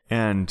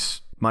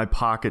 and my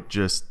pocket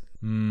just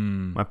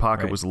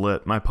was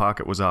lit. My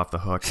pocket was off the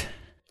hook.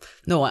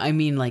 No, I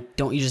mean, like,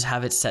 don't you just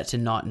have it set to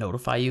not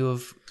notify you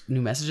of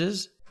new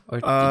messages? Or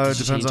it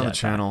depends on the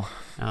channel.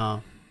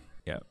 Oh.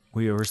 Yeah.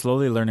 We were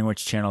slowly learning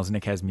which channels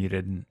Nick has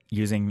muted and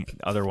using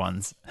other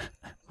ones.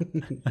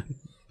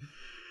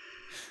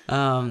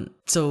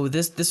 So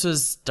this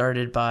was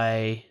started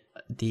by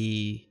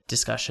the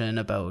discussion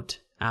about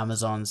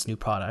Amazon's new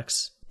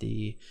products,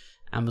 the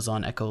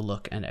Amazon Echo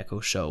Look and Echo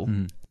Show.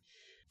 Mm-hmm.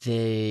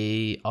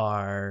 They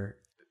are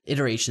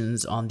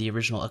iterations on the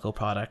original Echo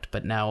product,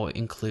 but now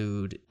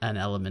include an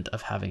element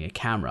of having a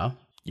camera.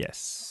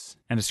 Yes.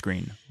 And a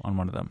screen on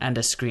one of them. And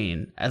a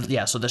screen.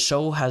 Yeah, so the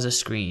Show has a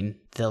screen.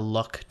 The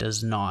Look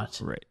does not,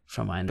 right?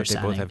 From my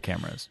understanding.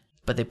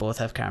 But they both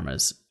have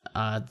cameras.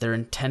 They're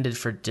intended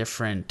for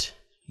different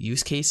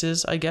use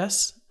cases, I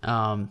guess.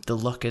 The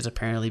Look is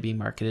apparently being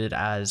marketed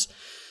as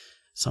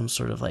some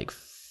sort of like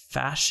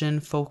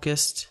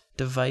fashion-focused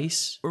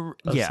device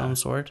of some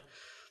sort.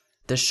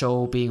 The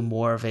Show being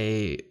more of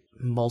a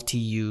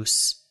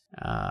multi-use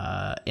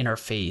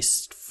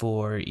interface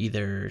for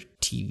either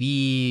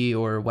TV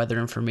or weather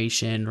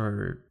information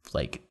or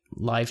like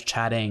live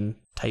chatting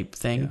type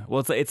thing. Yeah.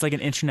 Well, it's like an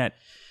internet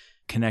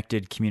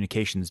connected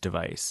communications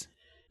device.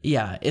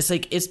 Yeah,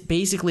 it's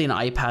basically an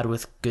iPad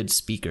with good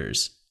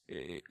speakers.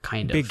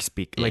 Kind of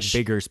like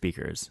bigger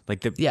speakers.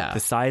 Like the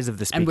size of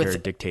the speaker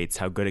dictates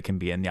how good it can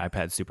be, and the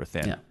iPad's super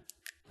thin. Yeah,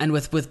 and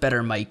with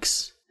better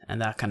mics and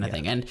that kind of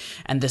thing.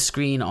 And the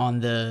screen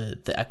on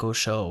the Echo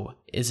Show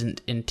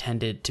isn't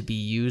intended to be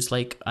used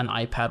like an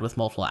iPad with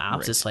multiple apps.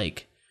 Right. It's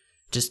like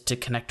just to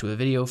connect to a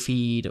video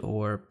feed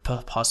or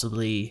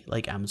possibly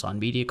like Amazon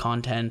Media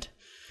content.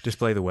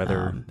 Display the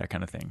weather, that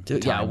kind of thing.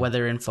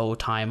 Weather info,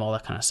 time, all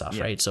that kind of stuff,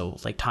 right? So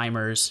like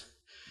timers.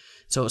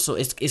 So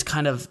it's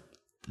kind of,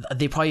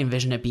 they probably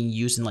envision it being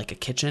used in like a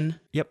kitchen,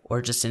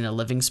 or just in a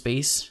living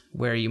space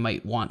where you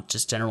might want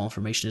just general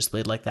information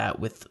displayed like that,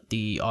 with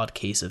the odd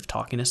case of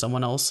talking to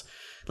someone else.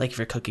 Like if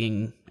you're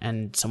cooking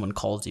and someone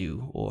calls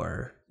you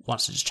or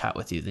wants to just chat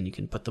with you, then you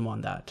can put them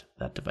on that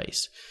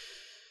device.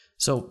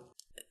 So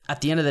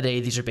at the end of the day,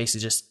 these are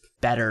basically just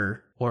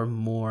better or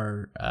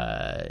more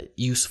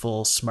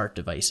useful smart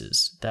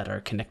devices that are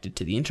connected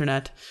to the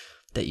internet,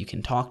 that you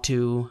can talk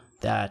to,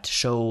 that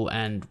show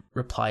and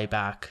reply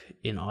back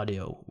in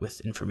audio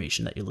with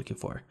information that you're looking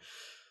for.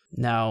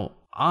 Now,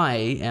 I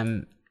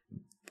am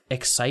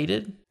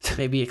excited.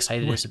 Maybe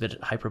excited is a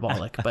bit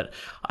hyperbolic, but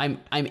I'm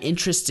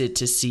interested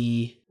to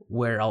see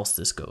where else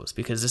this goes,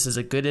 because this is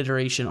a good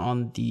iteration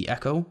on the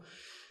Echo,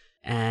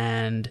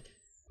 and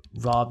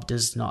Rob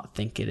does not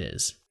think it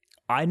is.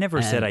 I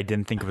never said I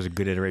didn't think it was a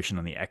good iteration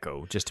on the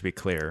Echo, just to be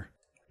clear.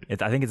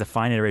 I think it's a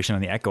fine iteration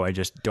on the Echo. I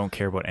just don't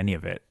care about any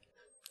of it.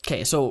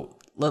 Okay, so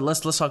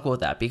let's talk about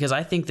that, because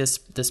I think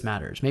this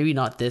matters. Maybe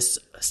not this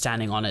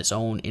standing on its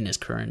own in its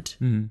current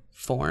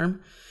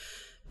form,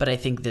 but I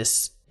think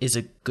this is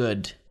a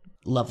good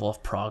level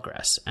of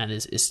progress and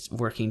is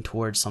working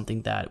towards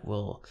something that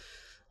will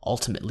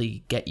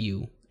ultimately get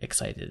you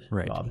excited,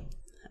 right, Rob.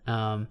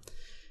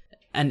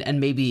 And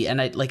maybe,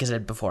 and I, like I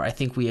said before, I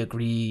think we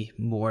agree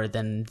more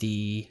than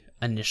the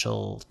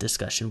initial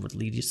discussion would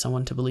lead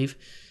someone to believe.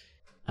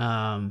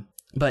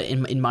 But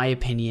in my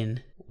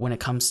opinion, when it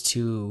comes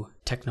to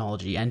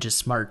technology and just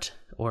smart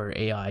or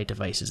AI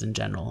devices in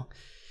general,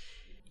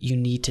 you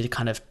need to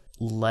kind of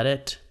let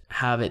it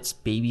have its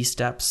baby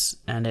steps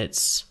and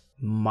its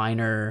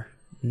minor,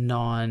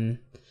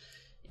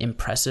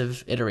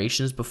 non-impressive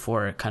iterations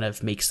before it kind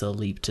of makes the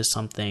leap to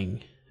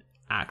something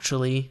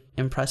actually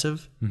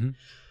impressive.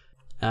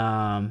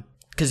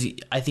 Because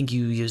I think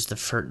you used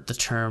the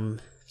term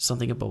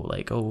something about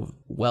like,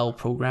 well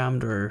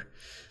programmed, or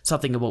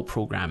something about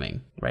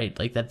programming, right?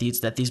 Like that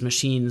these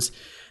machines,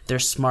 they're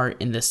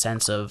smart in the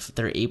sense of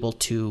they're able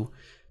to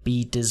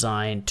be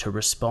designed to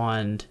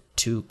respond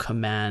to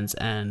commands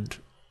and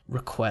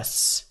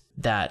requests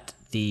that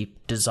the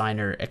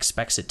designer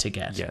expects it to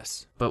get.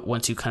 Yes. But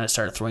once you kind of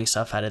start throwing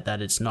stuff at it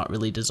that it's not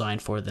really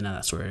designed for, then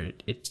that's where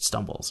it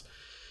stumbles.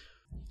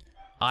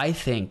 I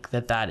think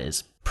that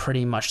is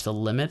pretty much the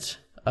limit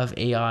of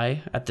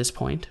AI at this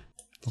point.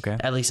 Okay.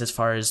 At least as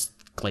far as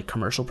like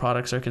commercial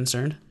products are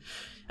concerned.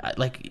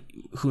 Like,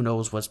 who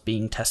knows what's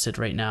being tested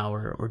right now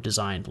or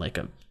designed. Like,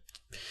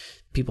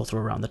 people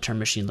throw around the term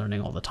machine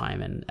learning all the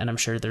time, and I'm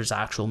sure there's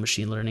actual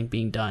machine learning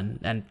being done,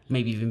 and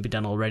maybe even be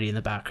done already in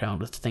the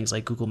background with things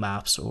like Google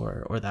Maps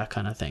or that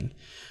kind of thing.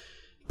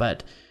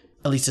 But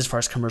at least as far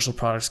as commercial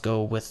products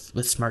go with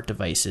smart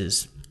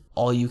devices,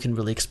 all you can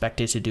really expect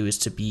it to do is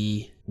to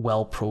be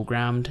well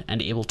programmed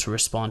and able to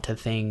respond to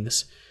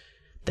things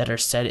that are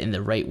said in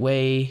the right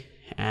way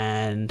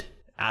and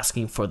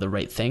asking for the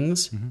right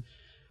things.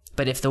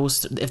 But if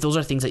those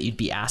are things that you'd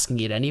be asking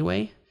it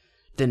anyway,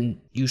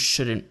 then you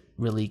shouldn't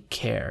really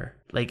care.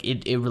 Like,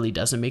 it really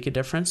doesn't make a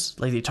difference.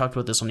 Like, they talked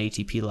about this on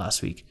ATP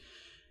last week,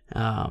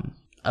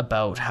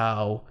 about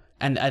how,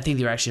 and I think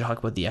they were actually talking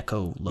about the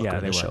Echo look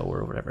of the show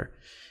or whatever,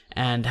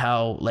 and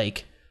how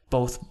like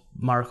both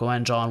Marco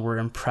and John were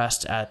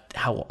impressed at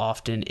how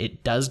often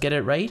it does get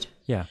it right.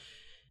 Yeah.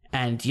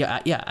 And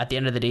at the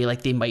end of the day,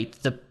 like,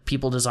 the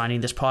people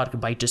designing this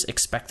product might just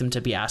expect them to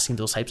be asking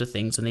those types of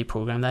things, and they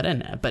program that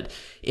in. But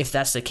if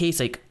that's the case,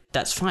 like,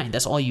 that's fine.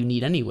 That's all you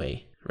need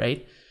anyway,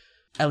 right?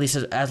 At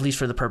least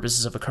for the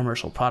purposes of a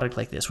commercial product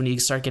like this. When you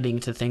start getting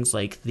into things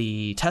like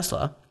the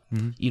Tesla,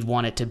 you'd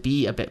want it to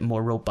be a bit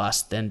more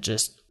robust than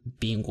just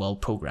being well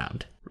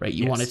programmed, right?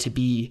 You want it to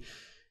be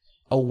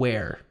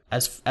aware,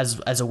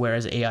 as aware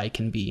as AI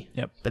can be.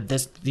 Yep. But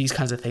these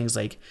kinds of things,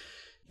 like,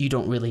 you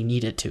don't really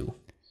need it to.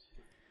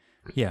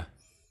 Yeah.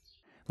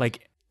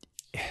 Like,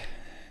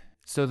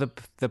 so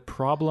the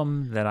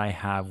problem that I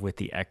have with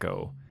the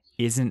Echo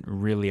isn't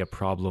really a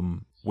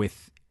problem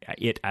with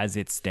it as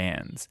it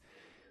stands.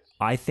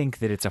 I think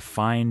that it's a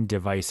fine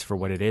device for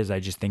what it is.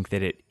 I just think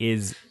that it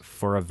is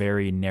for a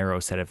very narrow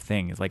set of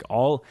things. Like,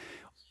 all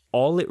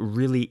it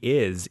really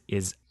is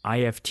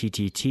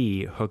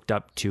IFTTT hooked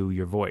up to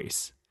your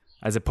voice.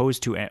 As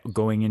opposed to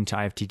going into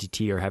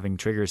IFTTT or having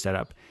triggers set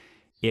up,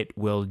 it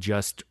will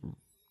just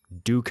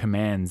do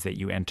commands that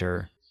you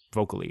enter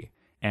vocally,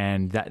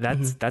 and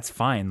that's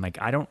fine. Like,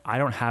 I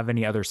don't have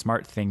any other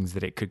smart things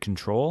that it could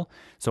control,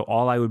 so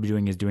all I would be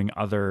doing is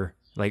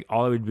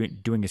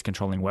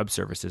controlling web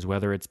services,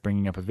 whether it's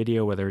bringing up a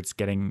video, whether it's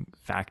getting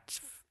facts,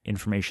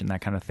 information,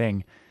 that kind of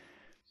thing.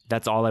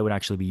 That's all I would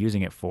actually be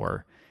using it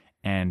for.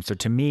 And so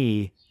to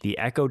me, the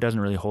Echo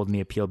doesn't really hold any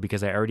appeal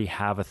because I already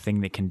have a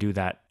thing that can do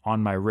that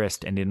on my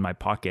wrist and in my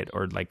pocket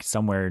or like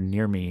somewhere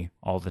near me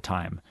all the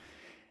time.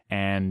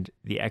 And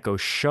the Echo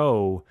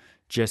Show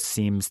just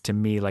seems to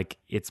me like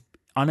it's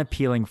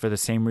unappealing for the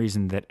same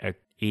reason that a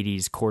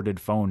 80s corded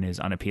phone is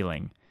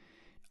unappealing.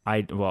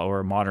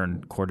 Or a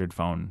modern corded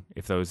phone,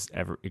 if those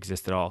ever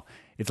exist at all.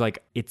 It's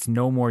like, it's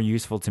no more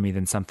useful to me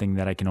than something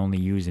that I can only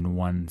use in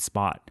one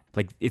spot.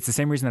 Like, it's the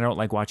same reason I don't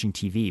like watching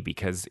TV,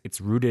 because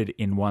it's rooted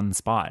in one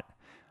spot.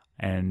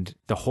 And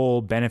the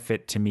whole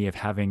benefit to me of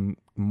having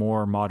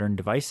more modern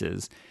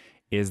devices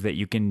is that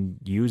you can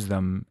use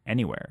them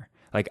anywhere.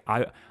 Like,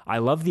 I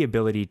love the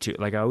ability to,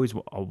 like, I always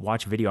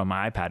watch video on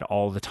my iPad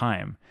all the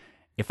time.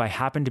 If I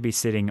happen to be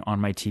sitting on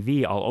my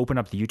TV, I'll open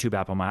up the YouTube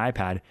app on my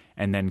iPad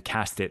and then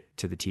cast it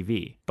to the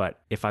TV.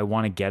 But if I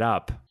want to get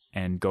up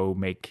and go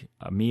make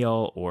a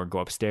meal or go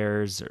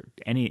upstairs or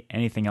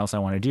anything else I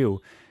want to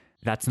do,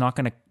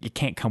 it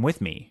can't come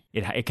with me.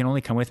 It can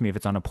only come with me if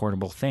it's on a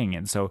portable thing.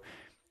 And so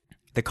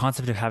the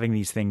concept of having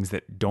these things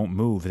that don't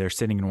move, they're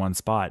sitting in one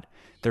spot,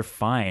 they're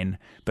fine,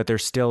 but they're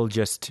still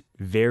just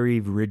very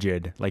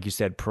rigid, like you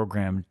said,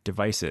 programmed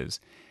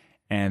devices.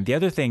 And the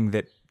other thing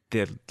that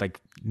like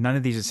none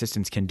of these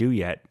assistants can do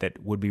yet that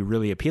would be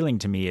really appealing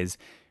to me is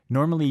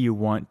normally you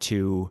want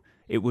to,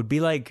 it would be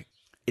like,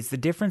 it's the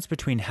difference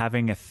between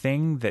having a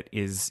thing that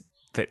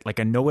like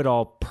a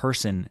know-it-all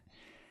person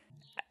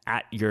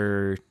at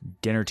your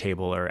dinner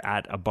table or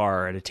at a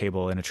bar, at a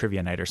table in a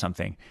trivia night or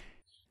something.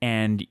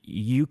 And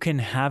you can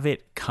have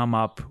it come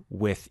up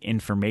with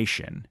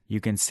information.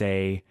 You can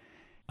say,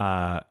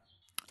 I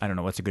don't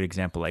know, what's a good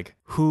example? Like,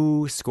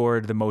 who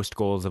scored the most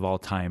goals of all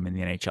time in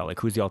the NHL? Like,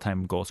 who's the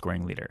all-time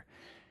goal-scoring leader?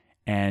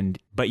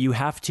 But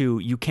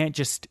you can't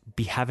just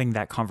be having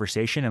that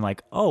conversation and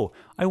like, oh,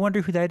 I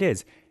wonder who that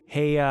is.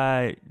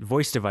 Hey,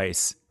 voice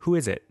device, who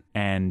is it?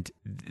 And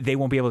they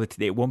won't be able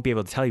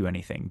to tell you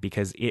anything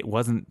because it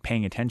wasn't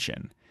paying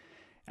attention.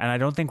 And I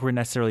don't think we're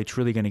necessarily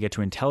truly going to get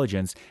to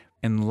intelligence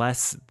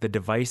unless the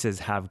devices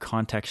have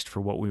context for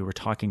what we were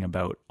talking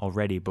about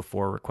already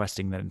before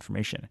requesting that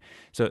information.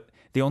 So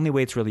the only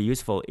way it's really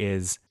useful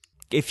is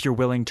if you're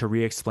willing to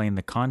re-explain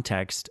the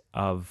context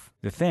of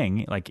the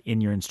thing, like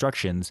in your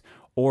instructions,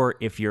 or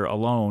if you're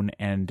alone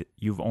and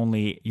you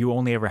only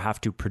ever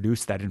have to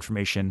produce that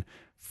information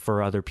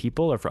for other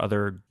people or for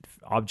other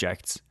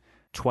objects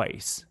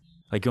twice.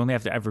 Like you only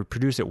have to ever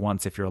produce it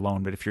once if you're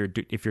alone, but if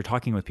you're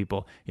talking with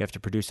people, you have to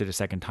produce it a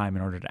second time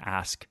in order to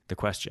ask the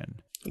question.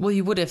 Well,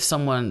 you would if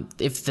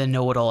the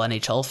know-it-all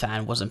NHL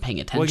fan wasn't paying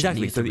attention. Well,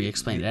 exactly. You have to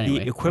re-explain it anyway.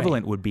 The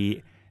equivalent would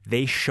be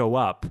they show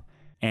up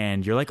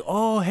and you're like,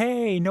 oh,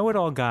 hey,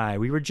 know-it-all guy.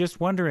 We were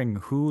just wondering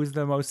who's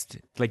the most,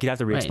 like you'd have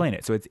to re-explain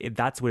it. So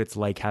that's what it's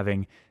like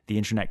having the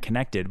internet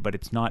connected, but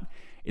it's not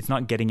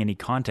getting any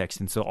context.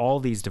 And so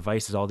all these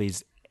devices, all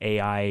these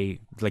AI,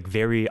 like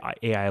very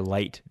AI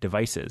light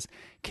devices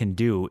can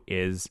do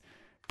is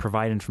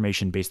provide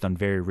information based on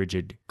very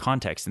rigid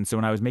context. And so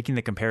when I was making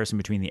the comparison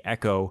between the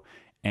Echo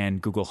and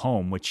Google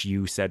Home, which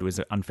you said was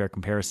an unfair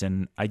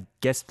comparison, I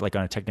guess like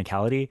on a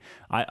technicality,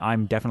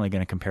 I'm definitely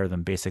going to compare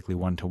them basically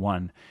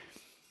 1-to-1,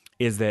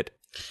 is that...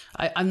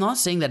 I'm not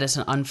saying that it's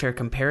an unfair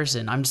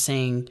comparison. I'm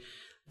saying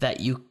that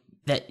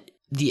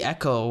the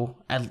Echo,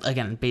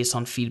 again, based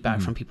on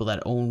feedback from people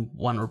that own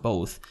one or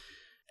both,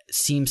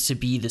 seems to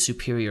be the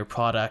superior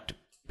product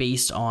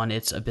based on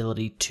its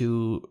ability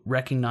to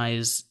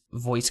recognize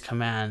voice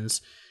commands,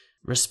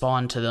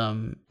 respond to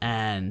them,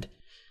 and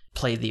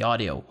play the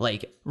audio,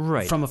 like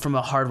from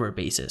a hardware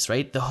basis,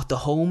 right? The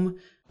Home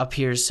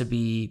appears to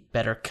be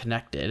better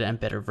connected and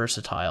better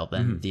versatile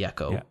than the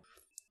Echo,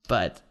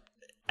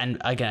 and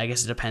again, I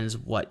guess it depends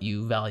what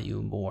you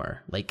value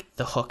more, like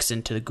the hooks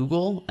into the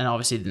Google, and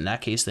obviously in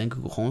that case, then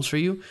Google Home's for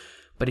you.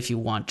 But if you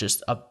want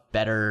just a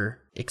better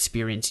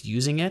experience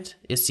using it,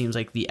 it seems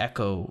like the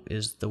Echo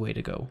is the way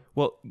to go.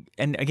 Well,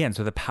 and again,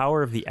 so the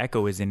power of the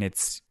Echo is in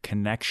its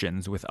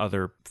connections with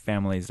other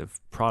families of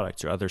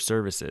products or other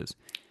services.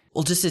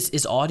 Well, just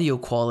its audio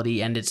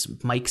quality and its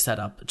mic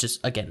setup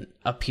just, again,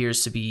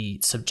 appears to be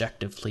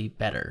subjectively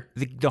better.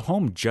 The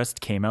Home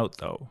just came out,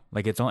 though.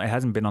 Like, it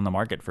hasn't been on the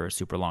market for a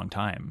super long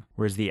time,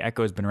 whereas the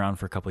Echo has been around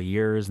for a couple of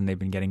years and they've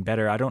been getting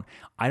better. I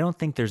don't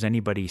think there's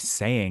anybody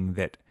saying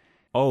that,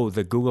 oh,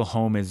 the Google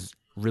Home is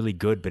really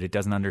good, but it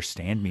doesn't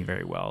understand me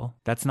very well.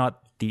 That's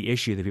not the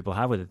issue that people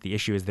have with it. The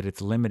issue is that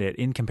it's limited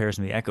in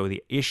comparison to the Echo.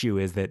 The issue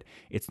is that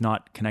it's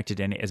not connected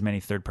to as many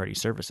third-party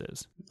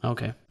services.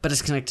 Okay. But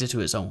it's connected to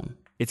its own.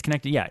 It's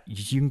connected, yeah.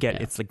 You can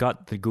get, it's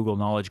got the Google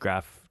Knowledge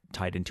Graph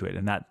tied into it,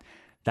 and that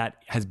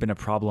has been a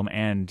problem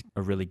and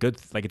a really good,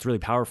 like it's really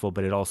powerful,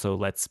 but it also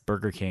lets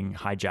Burger King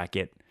hijack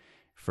it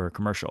for a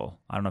commercial.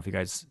 I don't know if you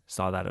guys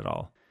saw that at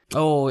all.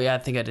 Oh, yeah, I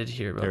think I did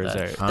hear about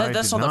that.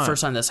 That's not the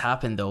first time this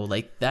happened, though.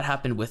 Like, that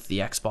happened with the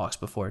Xbox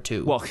before,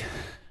 too. Well,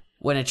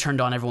 when it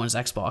turned on everyone's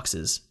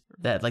Xboxes,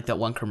 that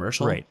one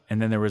commercial. Right.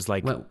 And then there was,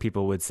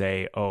 people would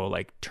say, oh,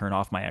 like, turn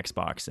off my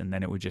Xbox, and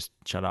then it would just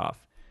shut off.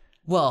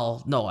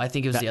 Well, no, I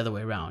think it was the other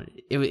way around.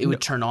 It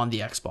would turn on the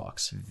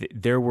Xbox.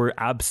 There were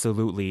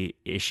absolutely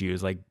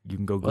issues. Like, you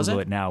can go Google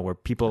it now, where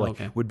people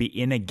would be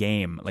in a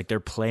game, like they're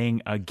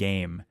playing a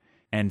game,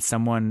 and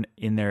someone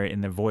in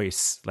the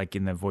voice, like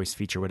in the voice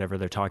feature, whatever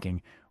they're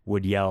talking,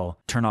 would yell,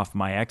 turn off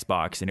my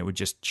Xbox, and it would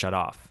just shut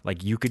off.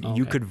 Like you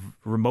could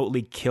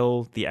remotely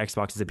kill the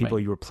Xboxes of people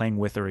you were playing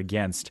with or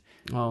against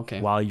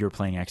while you were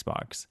playing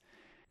Xbox.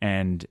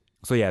 And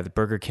so, yeah, the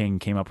Burger King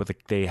came up with,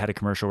 they had a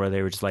commercial where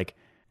they were just like,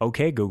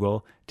 okay,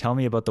 Google, tell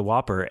me about the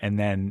Whopper. And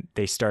then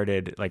they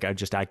started, like, I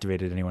just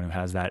activated anyone who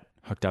has that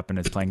hooked up and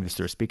is playing this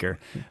through a speaker.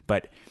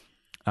 But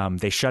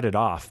they shut it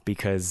off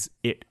because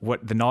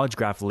what the knowledge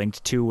graph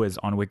linked to was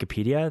on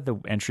Wikipedia, the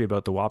entry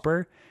about the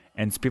Whopper.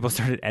 And so people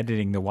started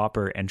editing the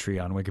Whopper entry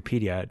on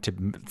Wikipedia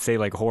to say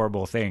like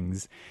horrible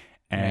things.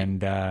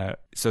 And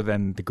so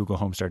then the Google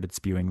Home started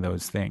spewing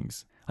those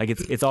things. Like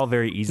it's all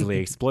very easily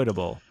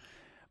exploitable.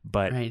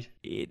 But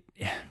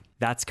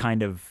that's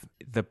kind of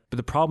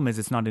the problem is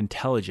it's not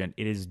intelligent.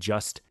 It's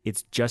just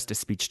a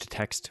speech to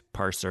text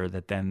parser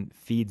that then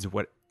feeds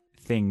what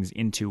things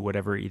into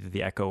whatever either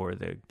the Echo or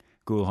the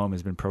Google Home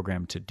has been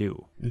programmed to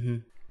do. Mm-hmm.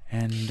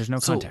 And there's no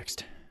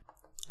context.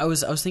 I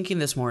was thinking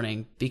this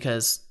morning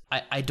because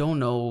I don't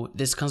know,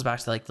 this comes back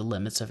to like the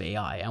limits of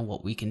AI and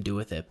what we can do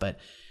with it, but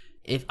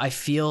if I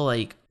feel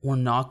like we're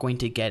not going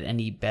to get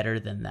any better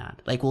than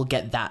that. Like we'll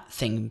get that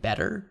thing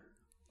better,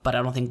 but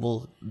I don't think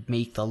we'll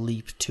make the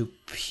leap to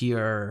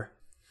pure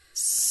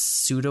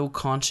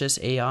pseudo-conscious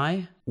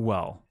AI.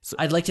 Well,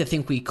 I'd like to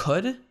think we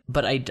could,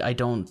 but I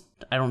don't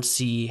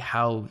see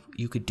how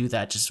you could do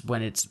that just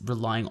when it's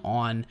relying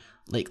on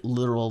like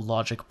literal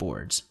logic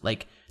boards.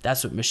 Like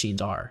that's what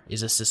machines are,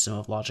 is a system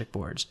of logic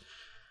boards.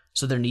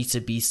 So there needs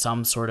to be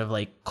some sort of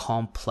like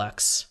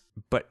complex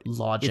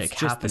logic it's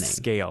just happening. The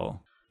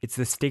scale. It's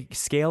the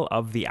scale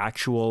of the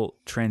actual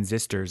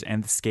transistors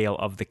and the scale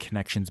of the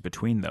connections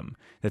between them.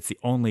 That's the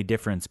only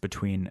difference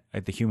between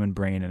the human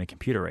brain and a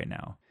computer right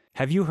now.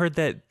 Have you heard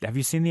that? Have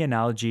you seen the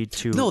analogy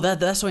to? No,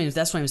 that's what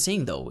I'm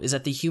saying though, is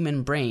that the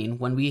human brain,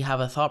 when we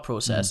have a thought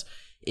process,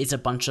 it's a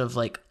bunch of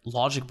like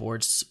logic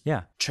boards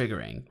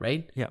triggering,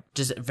 right? Yeah.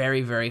 Just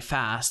very, very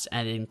fast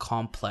and in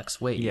complex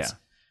ways. Yeah.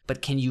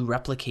 But can you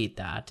replicate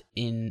that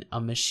in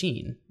a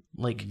machine?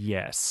 Like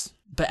yes.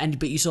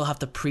 But you still have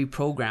to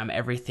pre-program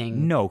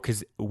everything. No,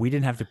 because we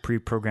didn't have to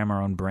pre-program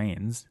our own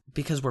brains.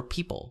 Because we're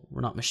people,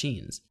 we're not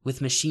machines. With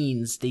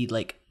machines, they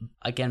like,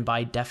 again,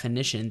 by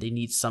definition, they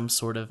need some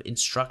sort of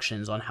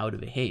instructions on how to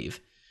behave.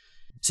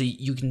 So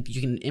you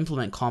can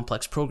implement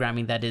complex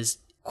programming that is,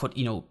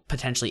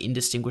 potentially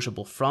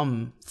indistinguishable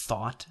from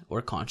thought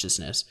or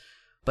consciousness,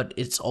 but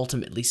it's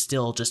ultimately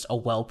still just a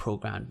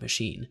well-programmed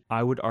machine.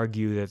 I would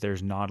argue that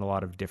there's not a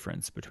lot of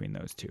difference between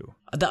those two.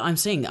 I'm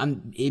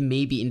saying it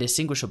may be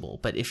indistinguishable,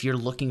 but if you're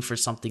looking for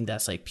something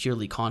that's like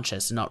purely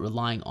conscious and not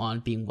relying on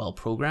being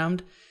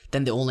well-programmed,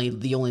 then the only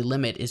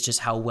limit is just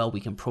how well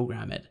we can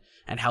program it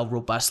and how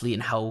robustly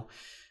and how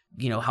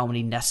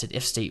many nested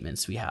if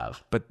statements we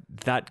have. But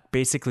that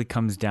basically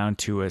comes down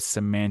to a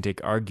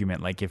semantic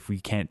argument. Like if we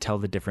can't tell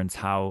the difference,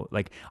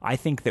 I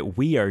think that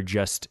we are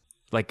just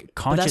like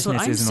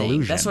consciousness is an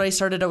illusion. That's what I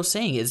started out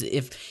saying, is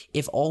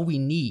if all we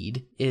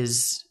need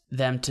is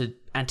them to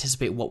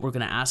anticipate what we're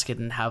going to ask it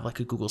and have like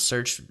a Google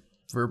search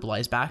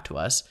verbalize back to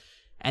us,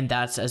 and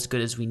that's as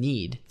good as we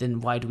need,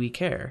 then why do we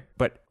care?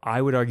 But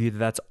I would argue that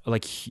that's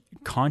like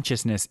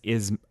consciousness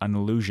is an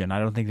illusion. I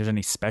don't think there's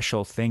any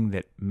special thing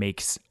that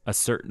makes a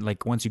certain,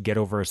 like once you get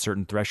over a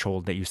certain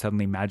threshold that you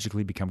suddenly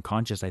magically become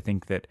conscious. I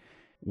think that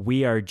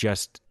we are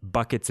just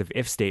buckets of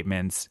if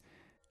statements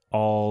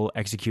all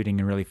executing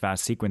in really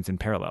fast sequence in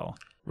parallel.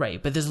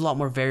 Right, but there's a lot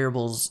more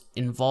variables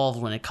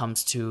involved when it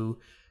comes to,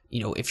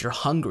 if you're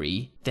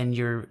hungry, then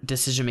your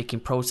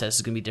decision-making process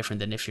is going to be different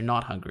than if you're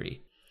not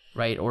hungry,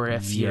 right? Or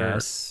if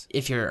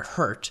you're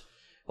hurt,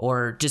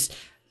 or just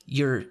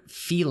your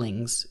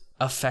feelings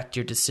affect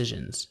your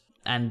decisions,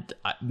 and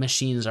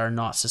machines are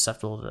not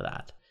susceptible to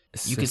that.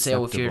 You could say,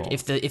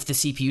 if the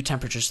CPU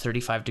temperature is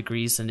 35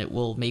 degrees, then it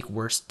will make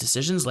worse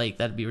decisions. Like,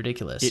 that'd be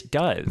ridiculous. It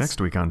does. Next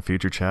week on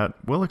Future Chat,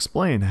 we'll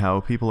explain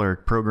how people are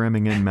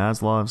programming in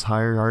Maslow's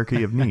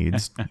hierarchy of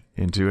needs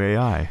into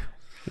AI.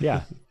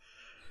 Yeah.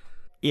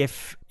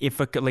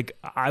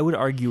 I would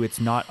argue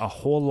it's not a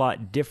whole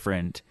lot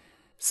different,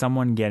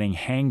 someone getting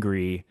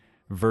hangry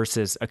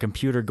versus a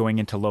computer going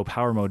into low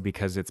power mode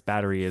because its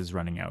battery is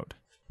running out.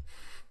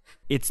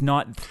 It's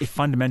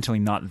fundamentally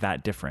not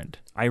that different.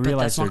 I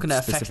realize that's not going to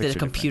affect the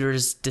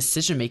computer's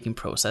decision-making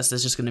process.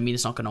 That's just going to mean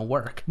it's not going to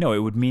work. No, it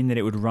would mean that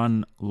it would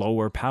run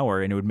lower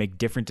power and it would make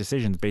different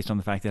decisions based on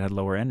the fact that it had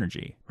lower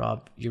energy.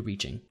 Rob, you're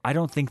reaching. I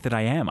don't think that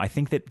I am. I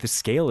think that the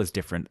scale is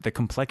different. The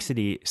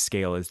complexity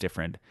scale is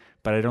different.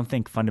 But I don't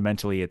think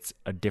fundamentally it's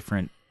a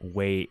different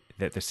way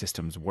that the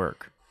systems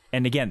work.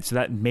 And again, so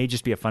that may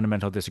just be a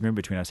fundamental disagreement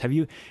between us. Have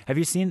you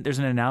seen, there's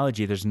an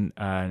analogy, there's an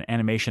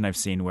animation I've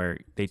seen where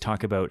they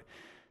talk about,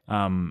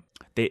 I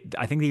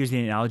think they use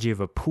the analogy of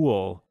a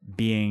pool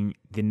being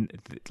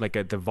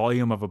the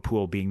volume of a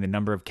pool being the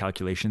number of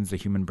calculations the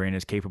human brain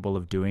is capable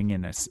of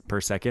doing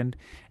per second,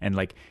 and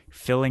like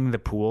filling the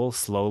pool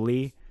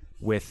slowly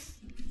with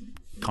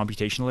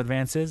computational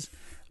advances.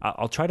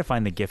 I'll try to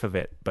find the GIF of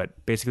it,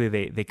 but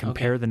basically they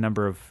compare the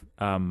number of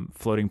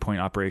floating point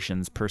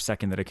operations per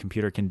second that a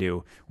computer can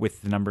do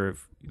with the number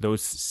of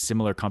those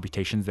similar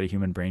computations that a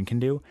human brain can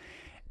do.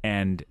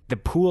 And the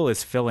pool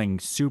is filling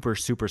super,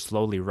 super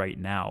slowly right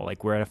now.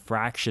 Like we're at a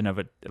fraction of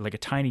a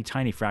tiny,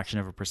 tiny fraction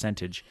of a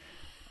percentage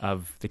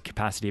of the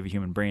capacity of a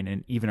human brain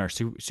and even our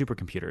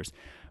supercomputers.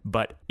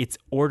 But it's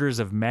orders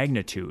of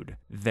magnitude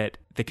that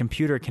the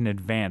computer can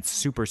advance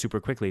super, super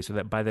quickly, so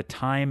that by the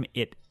time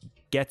it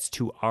gets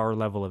to our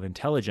level of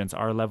intelligence,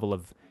 our level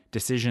of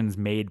decisions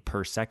made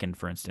per second,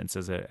 for instance,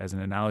 as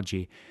an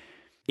analogy,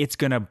 it's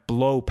going to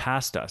blow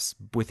past us.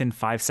 Within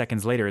 5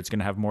 seconds later, it's going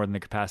to have more than the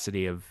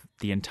capacity of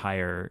the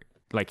entire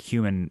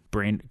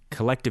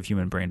collective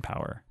human brain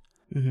power.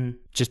 Mm-hmm.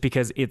 Just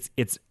because it's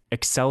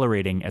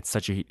accelerating at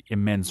such an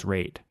immense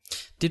rate.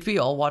 Did we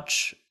all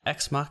watch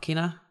Ex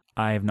Machina?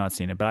 I have not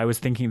seen it, but I was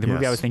thinking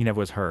movie I was thinking of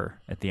was Her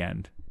at the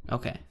end.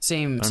 Okay,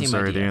 same. I'm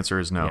sorry, idea. the answer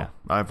is no. Yeah.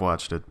 I've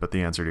watched it, but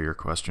the answer to your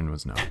question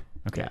was no.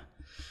 Okay. Yeah.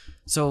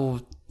 So,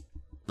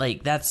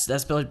 like, that's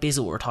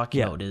basically what we're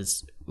talking about,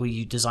 is when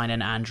you design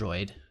an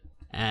android,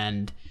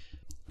 and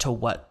to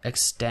what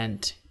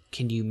extent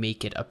can you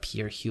make it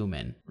appear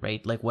human,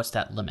 right? Like, what's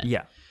that limit?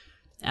 Yeah.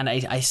 And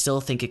I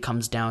still think it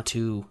comes down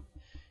to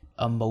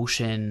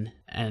emotion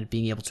and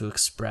being able to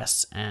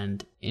express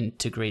and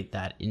integrate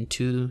that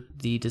into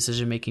the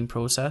decision-making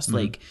process.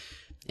 Like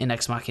in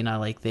Ex Machina,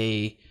 like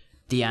the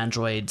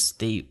androids,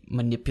 they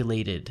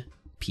manipulated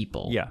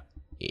people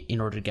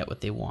in order to get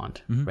what they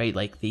want, right?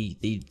 Like they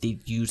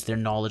use their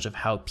knowledge of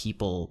how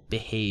people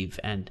behave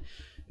and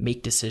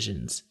make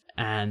decisions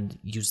and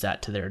use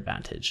that to their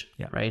advantage,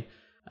 right?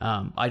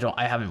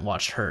 I haven't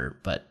watched Her,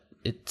 but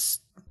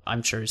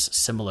I'm sure it's a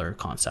similar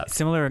concept.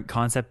 Similar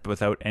concept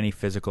without any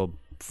physical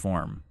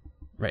form.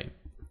 Right.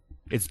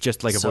 It's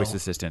just like a voice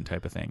assistant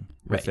type of thing.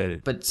 With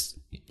a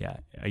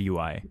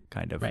UI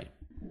kind of. Right.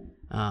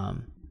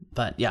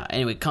 But yeah,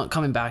 anyway,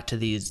 coming back to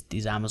these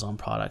Amazon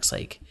products,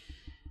 like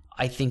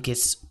I think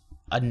it's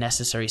a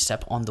necessary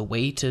step on the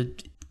way to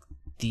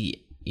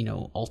the,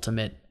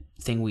 ultimate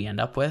thing we end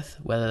up with,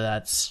 whether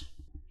that's,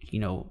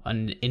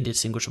 an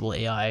indistinguishable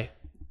AI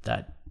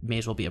that may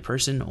as well be a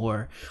person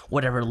or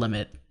whatever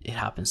limit it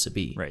happens to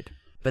be. Right.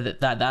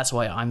 But that's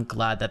why I'm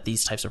glad that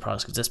these types of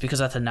products exist, because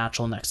that's a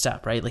natural next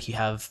step, right? Like you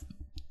have,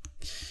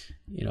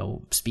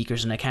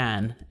 speakers in a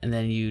can, and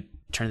then you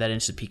turn that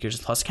into speakers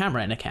plus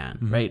camera in a can,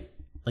 right?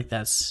 Like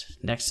that's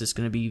next is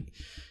going to be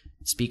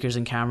speakers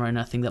and camera and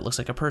a thing that looks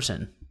like a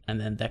person, and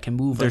then that can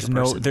move. There's like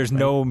a person, there's right?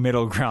 no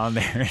middle ground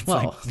there. It's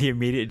like the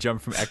immediate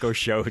jump from Echo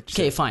Show.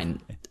 Okay,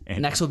 fine.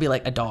 Next will be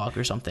like a dog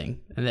or something,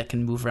 and that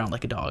can move around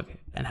like a dog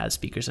and has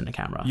speakers and a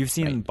camera. You've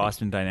seen right?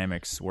 Boston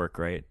Dynamics work,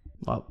 right?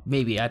 Well,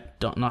 maybe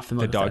not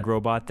familiar. The dog with that.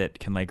 robot that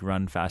can like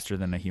run faster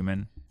than a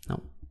human.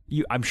 No,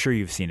 I'm sure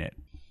you've seen it.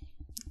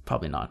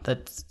 Probably not.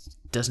 That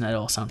doesn't at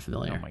all sound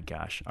familiar. Oh my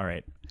gosh! All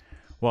right.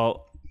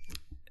 Well,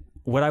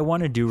 what I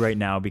want to do right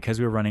now, because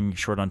we're running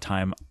short on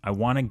time, I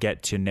want to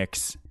get to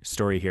Nick's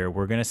story here.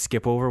 We're going to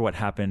skip over what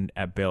happened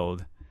at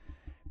Build,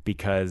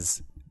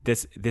 because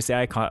this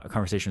AI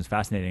conversation is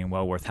fascinating and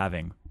well worth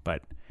having.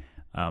 But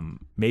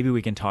maybe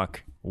we can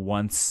talk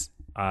once,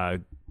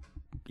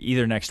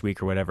 either next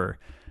week or whatever,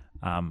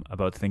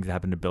 about the things that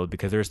happened to Build,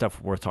 because there's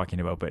stuff worth talking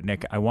about. But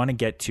Nick, I want to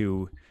get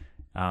to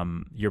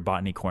your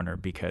botany corner,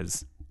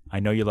 because I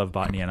know you love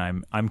botany,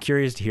 and I'm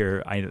curious to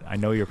hear. I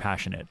know you're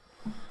passionate.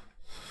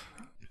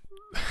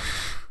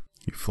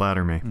 You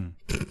flatter me.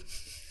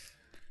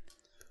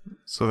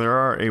 So there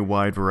are a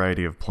wide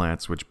variety of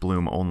plants which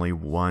bloom only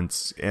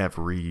once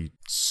every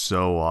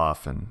so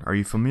often. Are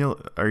you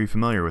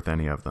familiar with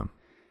any of them?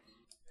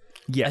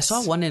 Yes. I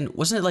saw one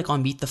wasn't it like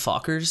on Meet the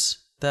Fockers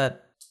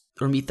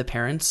or Meet the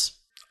Parents?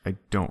 I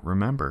don't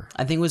remember.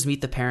 I think it was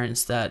Meet the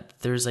Parents that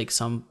there's like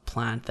some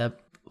plant that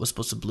was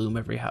supposed to bloom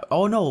every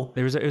Oh no.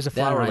 It was a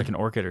flower, like an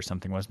orchid or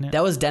something, wasn't it?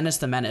 That was Dennis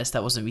the Menace.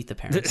 That wasn't Meet the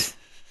Parents.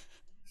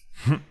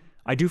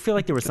 I do feel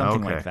like there was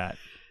something like that.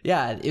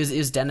 Yeah, it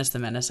was Dennis the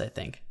Menace, I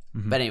think.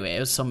 But anyway, it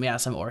was some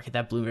orchid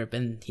that blew up,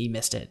 and he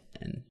missed it,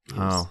 and it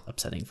was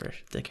upsetting for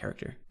the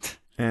character.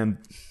 And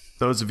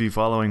those of you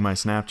following my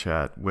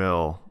Snapchat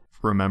will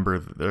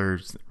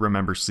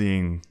remember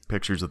seeing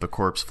pictures of the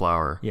corpse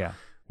flower. Yeah.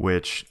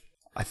 Which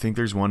I think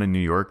there's one in New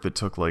York that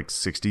took like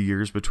 60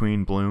 years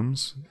between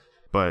blooms,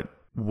 but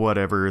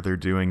whatever they're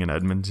doing in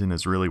Edmonton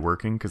is really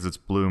working, because it's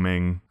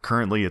blooming.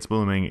 Currently, it's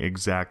blooming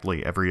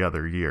exactly every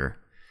other year,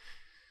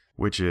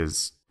 which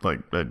is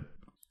like an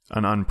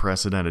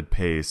unprecedented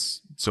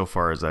pace so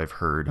far as I've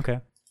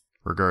heard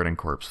regarding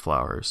corpse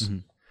flowers.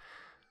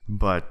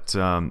 But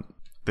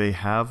they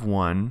have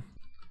one.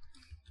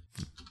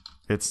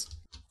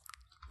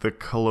 The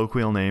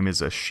colloquial name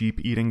is a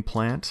sheep-eating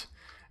plant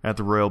at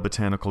the Royal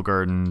Botanical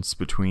Gardens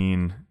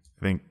between,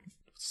 I think,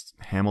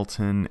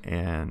 Hamilton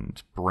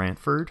and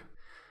Brantford.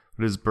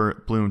 It has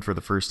bloomed for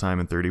the first time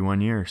in 31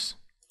 years.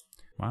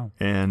 Wow.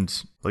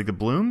 And like the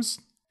blooms,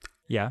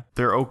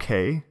 they're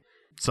okay.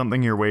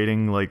 Something you're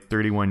waiting like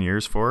 31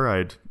 years for,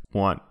 I'd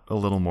want a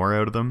little more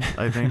out of them,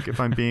 I think, if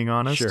I'm being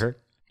honest. Sure.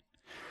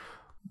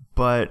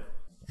 But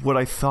what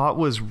I thought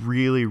was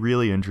really,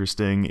 really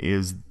interesting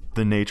is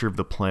the nature of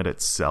the plant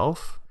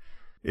itself.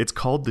 It's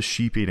called the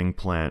sheep-eating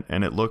plant,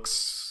 and it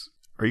looks...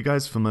 Are you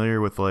guys familiar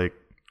with like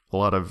a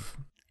lot of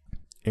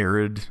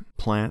arid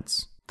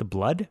plants? The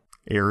blood?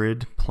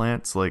 Arid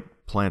plants, like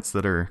plants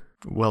that are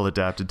well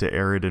adapted to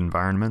arid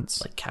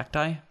environments. Like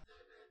cacti?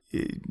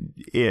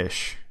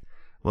 Ish.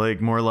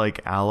 Like more like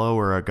aloe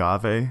or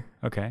agave.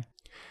 Okay.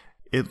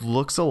 It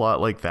looks a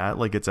lot like that,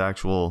 like its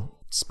actual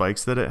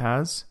spikes that it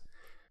has.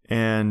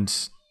 And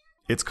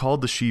it's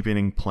called the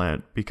sheep-eating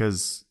plant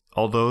because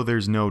although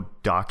there's no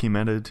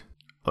documented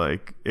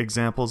like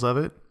examples of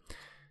it,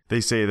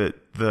 they say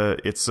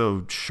that it's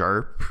so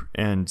sharp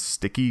and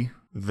sticky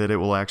that it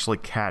will actually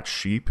catch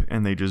sheep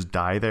and they just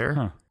die there.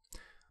 Huh.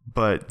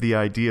 But the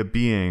idea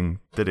being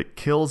that it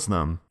kills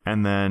them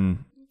and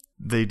then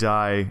they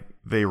die,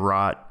 they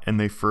rot, and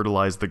they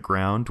fertilize the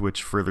ground,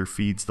 which further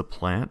feeds the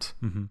plant.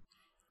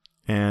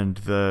 And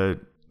the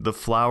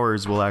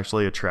flowers will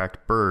actually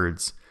attract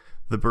birds.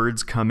 The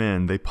birds come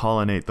in, they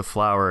pollinate the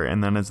flower,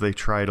 and then as they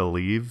try to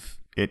leave,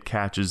 it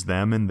catches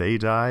them and they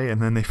die,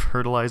 and then they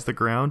fertilize the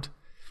ground.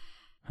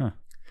 Huh.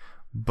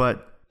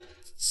 But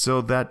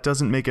So that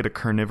doesn't make it a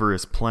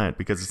carnivorous plant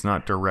because it's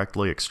not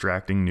directly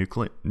extracting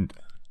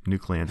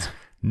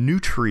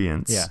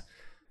nutrients Yeah.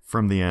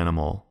 from the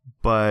animal,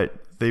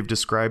 but they've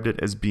described it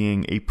as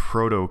being a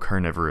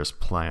proto-carnivorous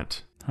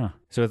plant Huh.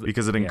 So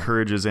because it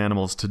encourages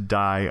animals to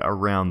die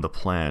around the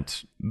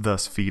plant,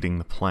 thus feeding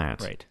the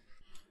plant. Right.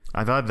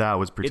 I thought that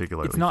was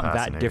particularly It's not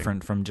fascinating. that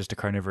different from just a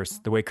carnivorous,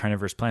 the way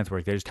carnivorous plants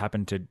work. They just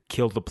happen to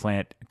kill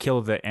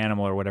the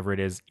animal or whatever it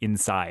is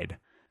inside.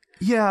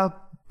 Yeah,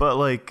 but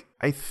like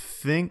I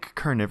think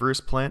carnivorous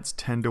plants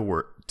tend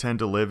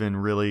to live in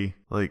really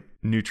like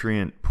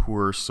nutrient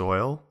poor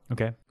soil,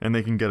 Okay. and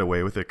they can get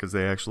away with it because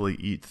they actually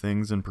eat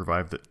things and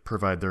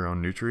provide their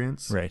own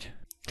nutrients. Right.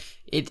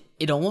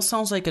 It almost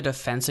sounds like a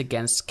defense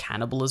against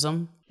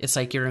cannibalism. It's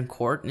like you're in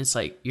court and it's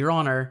like, Your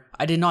Honor,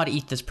 I did not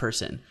eat this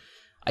person.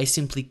 I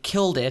simply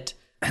killed it,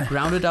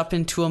 ground it up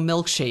into a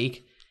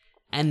milkshake,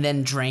 and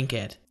then drank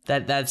it.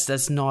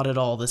 That's not at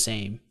all the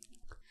same.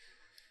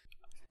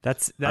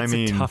 That's I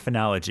mean, a tough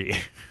analogy.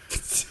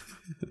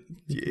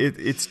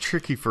 It's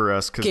tricky for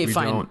us because Okay, we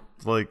fine. don't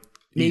like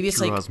Maybe eat it's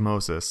through like-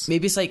 osmosis.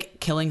 Maybe it's like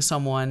killing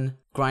someone,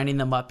 grinding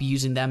them up,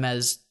 using them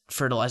as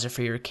fertilizer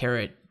for your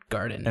carrot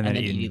garden, and then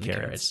eating the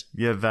carrots.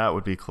 Yeah, that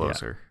would be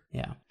closer.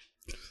 Yeah.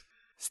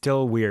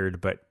 Still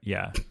weird, but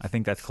yeah, I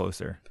think that's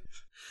closer.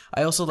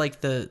 I also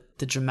like the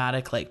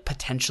dramatic, like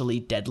potentially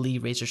deadly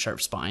razor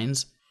sharp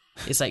spines.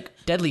 It's like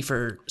deadly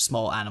for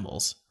small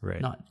animals,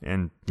 Right. not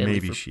And deadly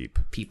maybe for sheep.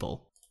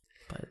 people.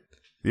 But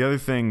The other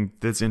thing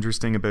that's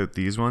interesting about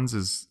these ones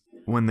is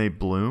when they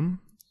bloom.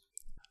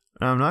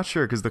 I'm not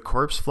sure because the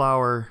corpse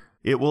flower,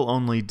 it will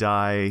only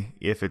die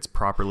if it's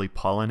properly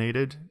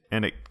pollinated,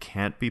 and it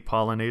can't be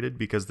pollinated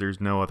because there's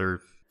no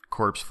other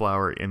corpse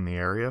flower in the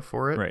area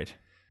for it. Right.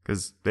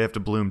 Because they have to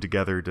bloom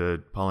together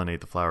to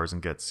pollinate the flowers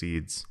and get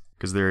seeds.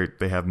 Because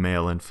they have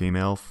male and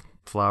female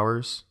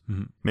flowers,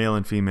 male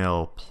and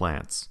female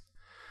plants.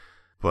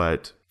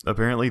 But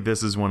apparently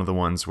this is one of the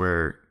ones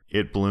where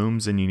it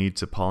blooms and you need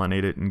to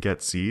pollinate it and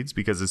get seeds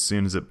because as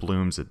soon as it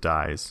blooms, it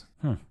dies.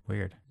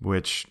 Weird.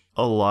 Which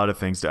a lot of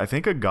things do. I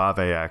think agave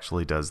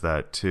actually does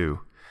that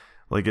too.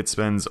 Like it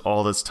spends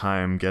all this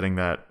time getting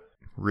that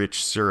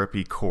rich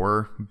syrupy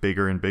core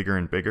bigger and bigger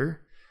and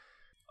bigger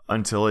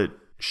until it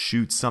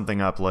shoots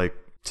something up like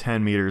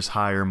 10 meters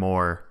high or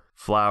more,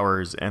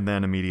 flowers, and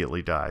then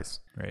immediately dies.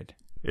 Right.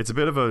 It's a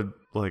bit of a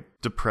like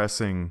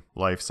depressing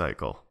life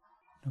cycle.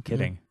 No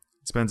kidding.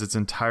 It spends its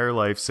entire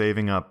life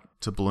saving up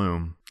to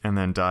bloom and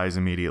then dies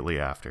immediately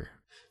after.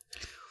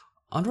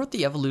 I wonder what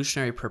the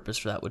evolutionary purpose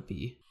for that would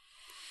be.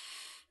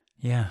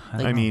 Yeah.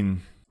 I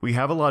mean, we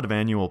have a lot of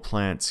annual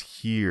plants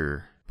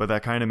here, but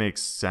that kind of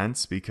makes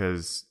sense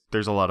because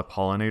there's a lot of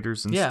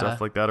pollinators and Yeah.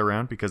 stuff like that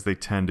around because they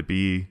tend to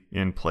be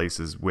in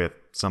places with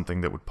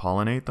something that would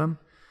pollinate them.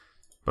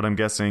 But I'm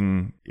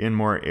guessing in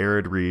more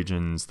arid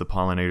regions, the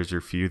pollinators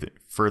are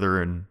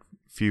further and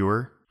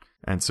fewer.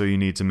 And so you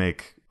need to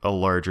make a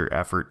larger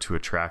effort to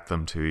attract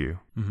them to you.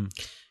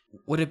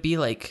 Would it be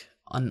like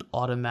an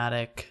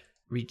automatic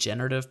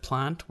regenerative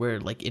plant where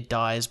like it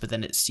dies, but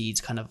then its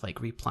seeds kind of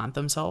like replant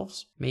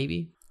themselves?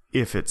 Maybe.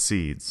 If it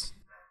seeds.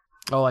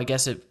 Oh, I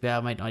guess it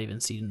might not even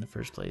seed in the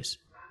first place.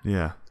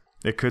 Yeah.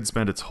 It could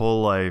spend its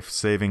whole life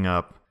saving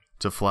up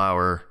to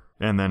flower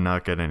and then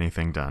not get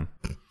anything done.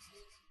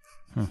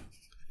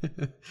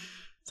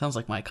 Sounds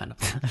like my kind of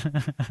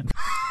plant.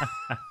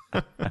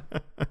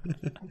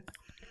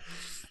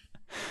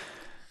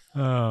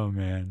 Oh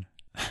man.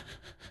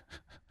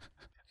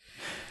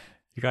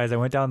 You guys, I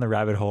went down the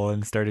rabbit hole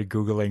and started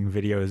Googling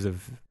videos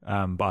of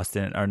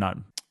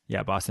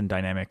Boston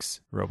Dynamics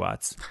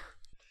robots.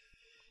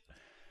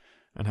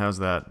 And how's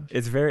that?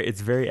 It's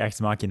very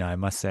ex machina, I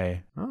must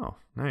say. Oh,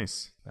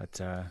 nice. But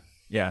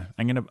yeah,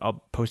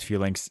 I'll post a few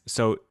links.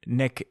 So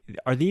Nick,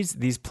 are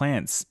these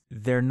plants,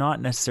 they're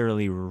not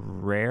necessarily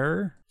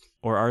rare,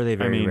 or are they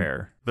very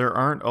rare? There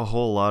aren't a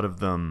whole lot of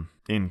them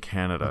in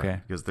Canada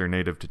Okay. because they're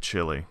native to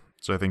Chile.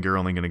 So I think you're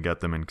only going to get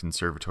them in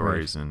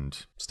conservatories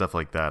and stuff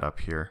like that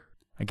up here.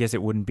 I guess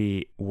it wouldn't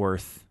be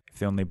worth if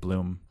they only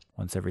bloom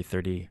once every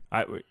 30.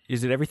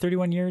 Is it every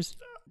 31 years?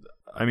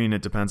 I mean,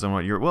 it depends on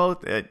what you're. Well,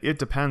 it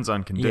depends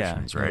on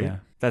conditions, right? Yeah.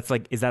 That's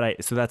like,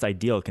 so that's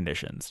ideal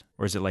conditions,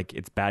 or is it like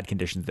it's bad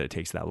conditions that it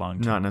takes that long?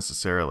 Not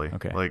necessarily.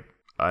 Okay. Like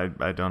I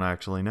don't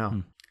actually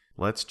know.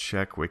 Let's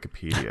check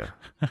Wikipedia.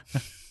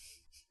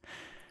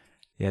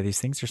 Yeah, these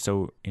things are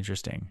so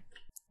interesting.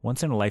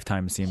 Once in a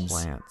lifetime seems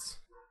Plants.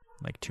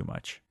 like too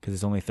much because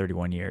it's only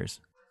 31 years.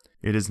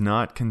 It is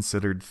not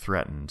considered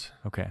threatened.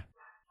 Okay.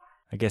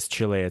 I guess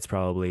Chile, it's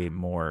probably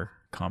more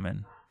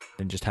common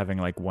than just having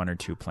like one or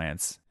two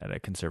plants at a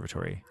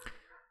conservatory.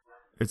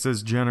 It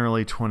says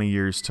generally 20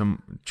 years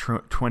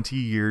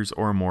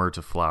or more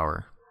to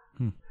flower.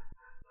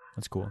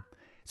 That's cool.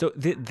 So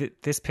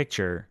this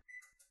picture,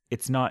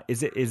 it's not.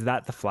 Is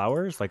that the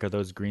flowers? Like, are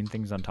those green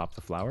things on top of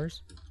the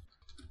flowers?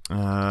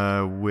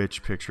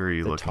 Which picture are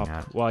you The looking top.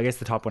 at? Well, I guess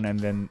the top one, and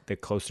then the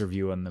closer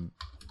view on the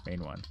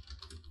main one.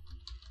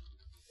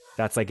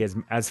 That's like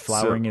as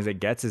flowering as it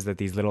gets. Is that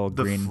these little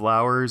The green?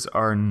 flowers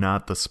are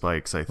not the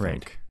spikes, I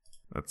think.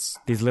 Right. That's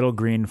These little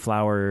green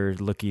flower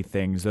looky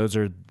things.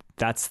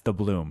 That's the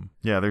bloom.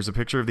 yeah. There's a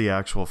picture of the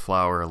actual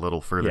flower a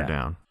little further Yeah.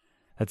 down.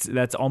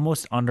 That's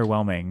almost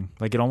underwhelming.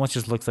 Like it almost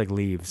just looks like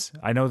leaves.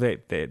 I know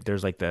that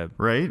there's like the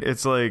Right?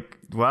 It's like,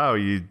 wow,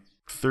 you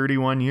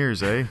 31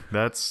 years, eh?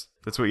 That's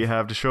what you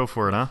have to show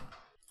for it, huh?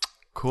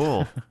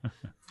 Cool.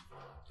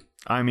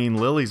 I mean,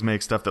 lilies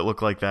make stuff that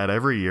look like that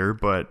every year,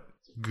 but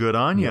good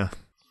on you.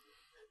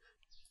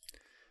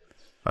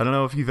 I don't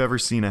know if you've ever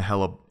seen a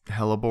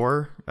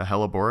Helleborus.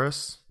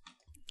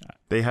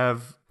 They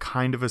have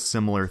kind of a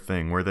similar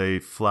thing where they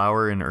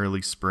flower in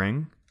early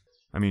spring.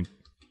 I mean,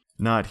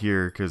 not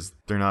here because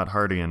they're not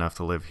hardy enough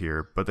to live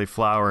here, but they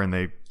flower and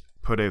they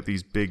put out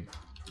these big,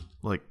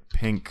 like,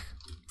 pink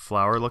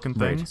flower-looking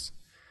things.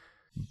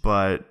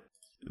 But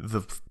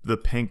the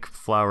pink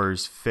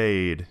flowers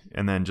fade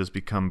and then just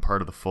become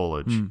part of the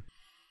foliage.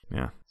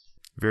 Yeah,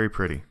 very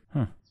pretty.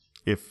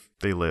 If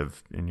they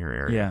live in your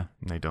area. Yeah.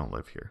 And they don't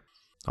live here.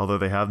 Although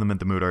they have them at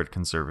the Mood Art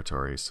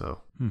Conservatory,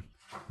 so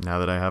now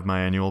that I have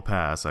my annual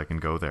pass, I can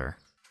go there.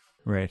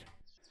 right.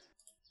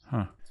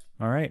 Huh.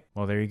 All right.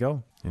 Well, there you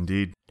go.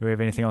 Indeed. Do we have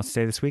anything else to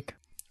say this week?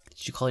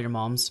 Did you call your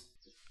moms?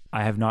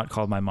 I have not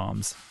called my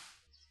moms.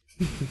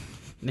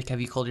 Nick, have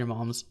you called your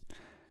moms?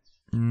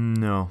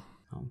 No.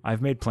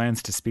 I've made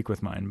plans to speak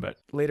with mine, but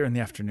later in the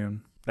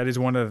afternoon. That is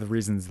one of the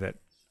reasons that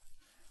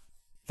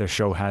the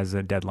show has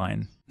a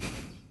deadline.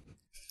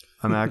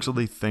 I'm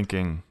actually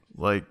thinking,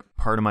 like,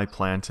 part of my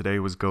plan today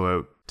was go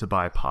out to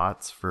buy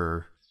pots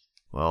for,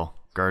 well,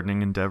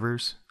 gardening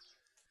endeavors.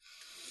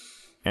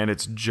 And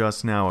it's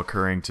just now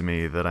occurring to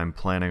me that I'm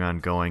planning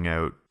on going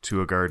out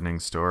to a gardening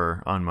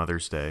store on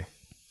Mother's Day.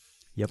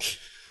 Yep.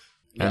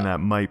 And that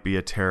might be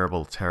a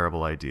terrible,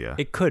 terrible idea.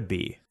 It could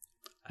be.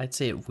 I'd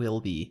say it will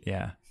be.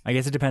 Yeah. I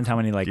guess it depends how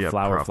many Yeah,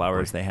 flowers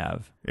probably. they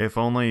have. If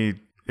only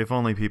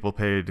people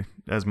paid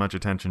as much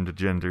attention to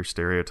gender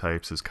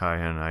stereotypes as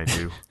Kaya and I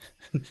do.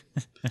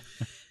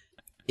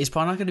 It's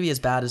probably not going to be as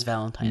bad as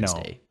Valentine's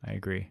No, Day. I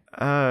agree.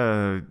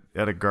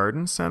 At a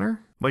garden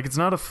center? Like, it's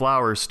not a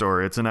flower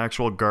store, it's an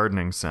actual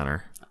gardening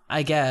center.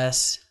 I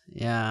guess.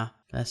 Yeah,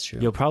 that's true.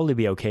 You'll probably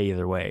be okay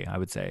either way, I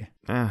would say.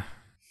 Eh.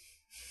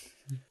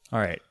 All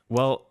right.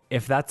 Well,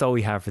 if that's all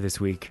we have for this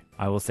week,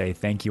 I will say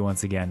thank you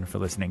once again for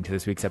listening to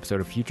this week's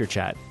episode of Future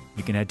Chat.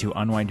 You can head to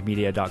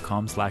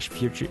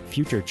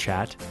unwindmedia.com/future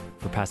chat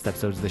for past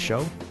episodes of the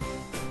show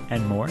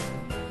and more.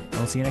 And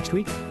we'll see you next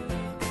week.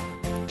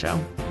 Ciao.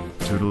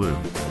 Toodaloo.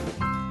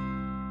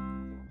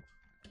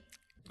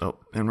 Oh,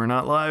 and we're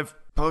not live.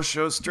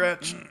 Post-show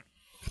stretch.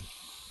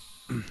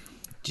 Did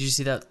you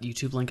see that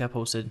YouTube link I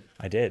posted?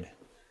 I did.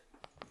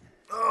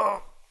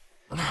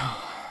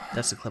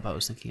 That's the clip I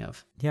was thinking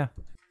of. Yeah.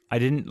 I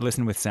didn't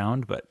listen with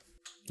sound, but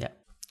Yeah.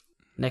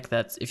 Nick,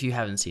 that's if you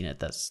haven't seen it,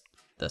 that's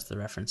the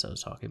reference I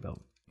was talking about.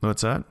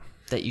 What's that?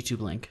 That YouTube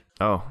link.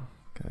 Oh,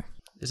 okay.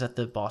 Is that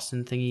the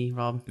Boston thingy,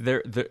 Rob?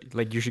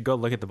 like you should go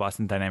look at the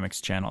Boston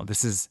Dynamics channel.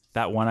 This is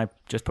that one I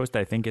just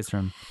posted, I think is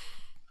from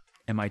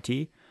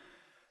MIT,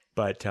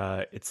 but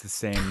it's the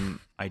same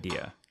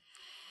idea.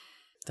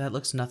 That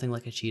looks nothing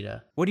like a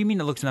cheetah. What do you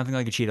mean it looks nothing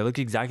like a cheetah? It looks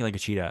exactly like a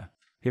cheetah. Have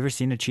you ever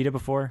seen a cheetah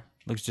before?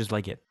 Looks just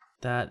like it.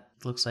 That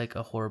looks like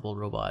a horrible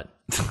robot.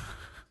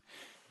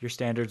 Your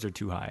standards are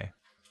too high.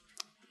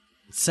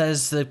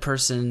 Says the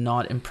person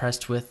not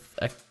impressed with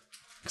a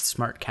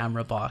smart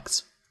camera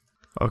box.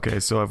 Okay,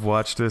 so I've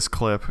watched this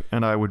clip,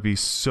 and I would be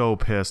so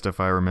pissed if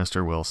I were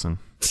Mr. Wilson.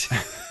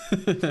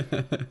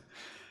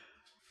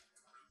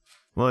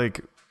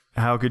 Like,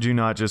 how could you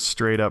not just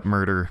straight up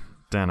murder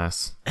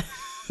Dennis?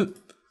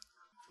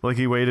 Like,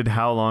 he waited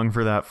how long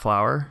for that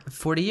flower?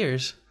 40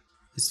 years.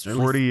 It's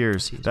 40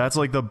 years. That's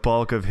like the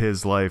bulk of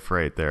his life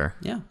right there.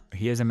 Yeah.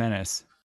 He is a menace.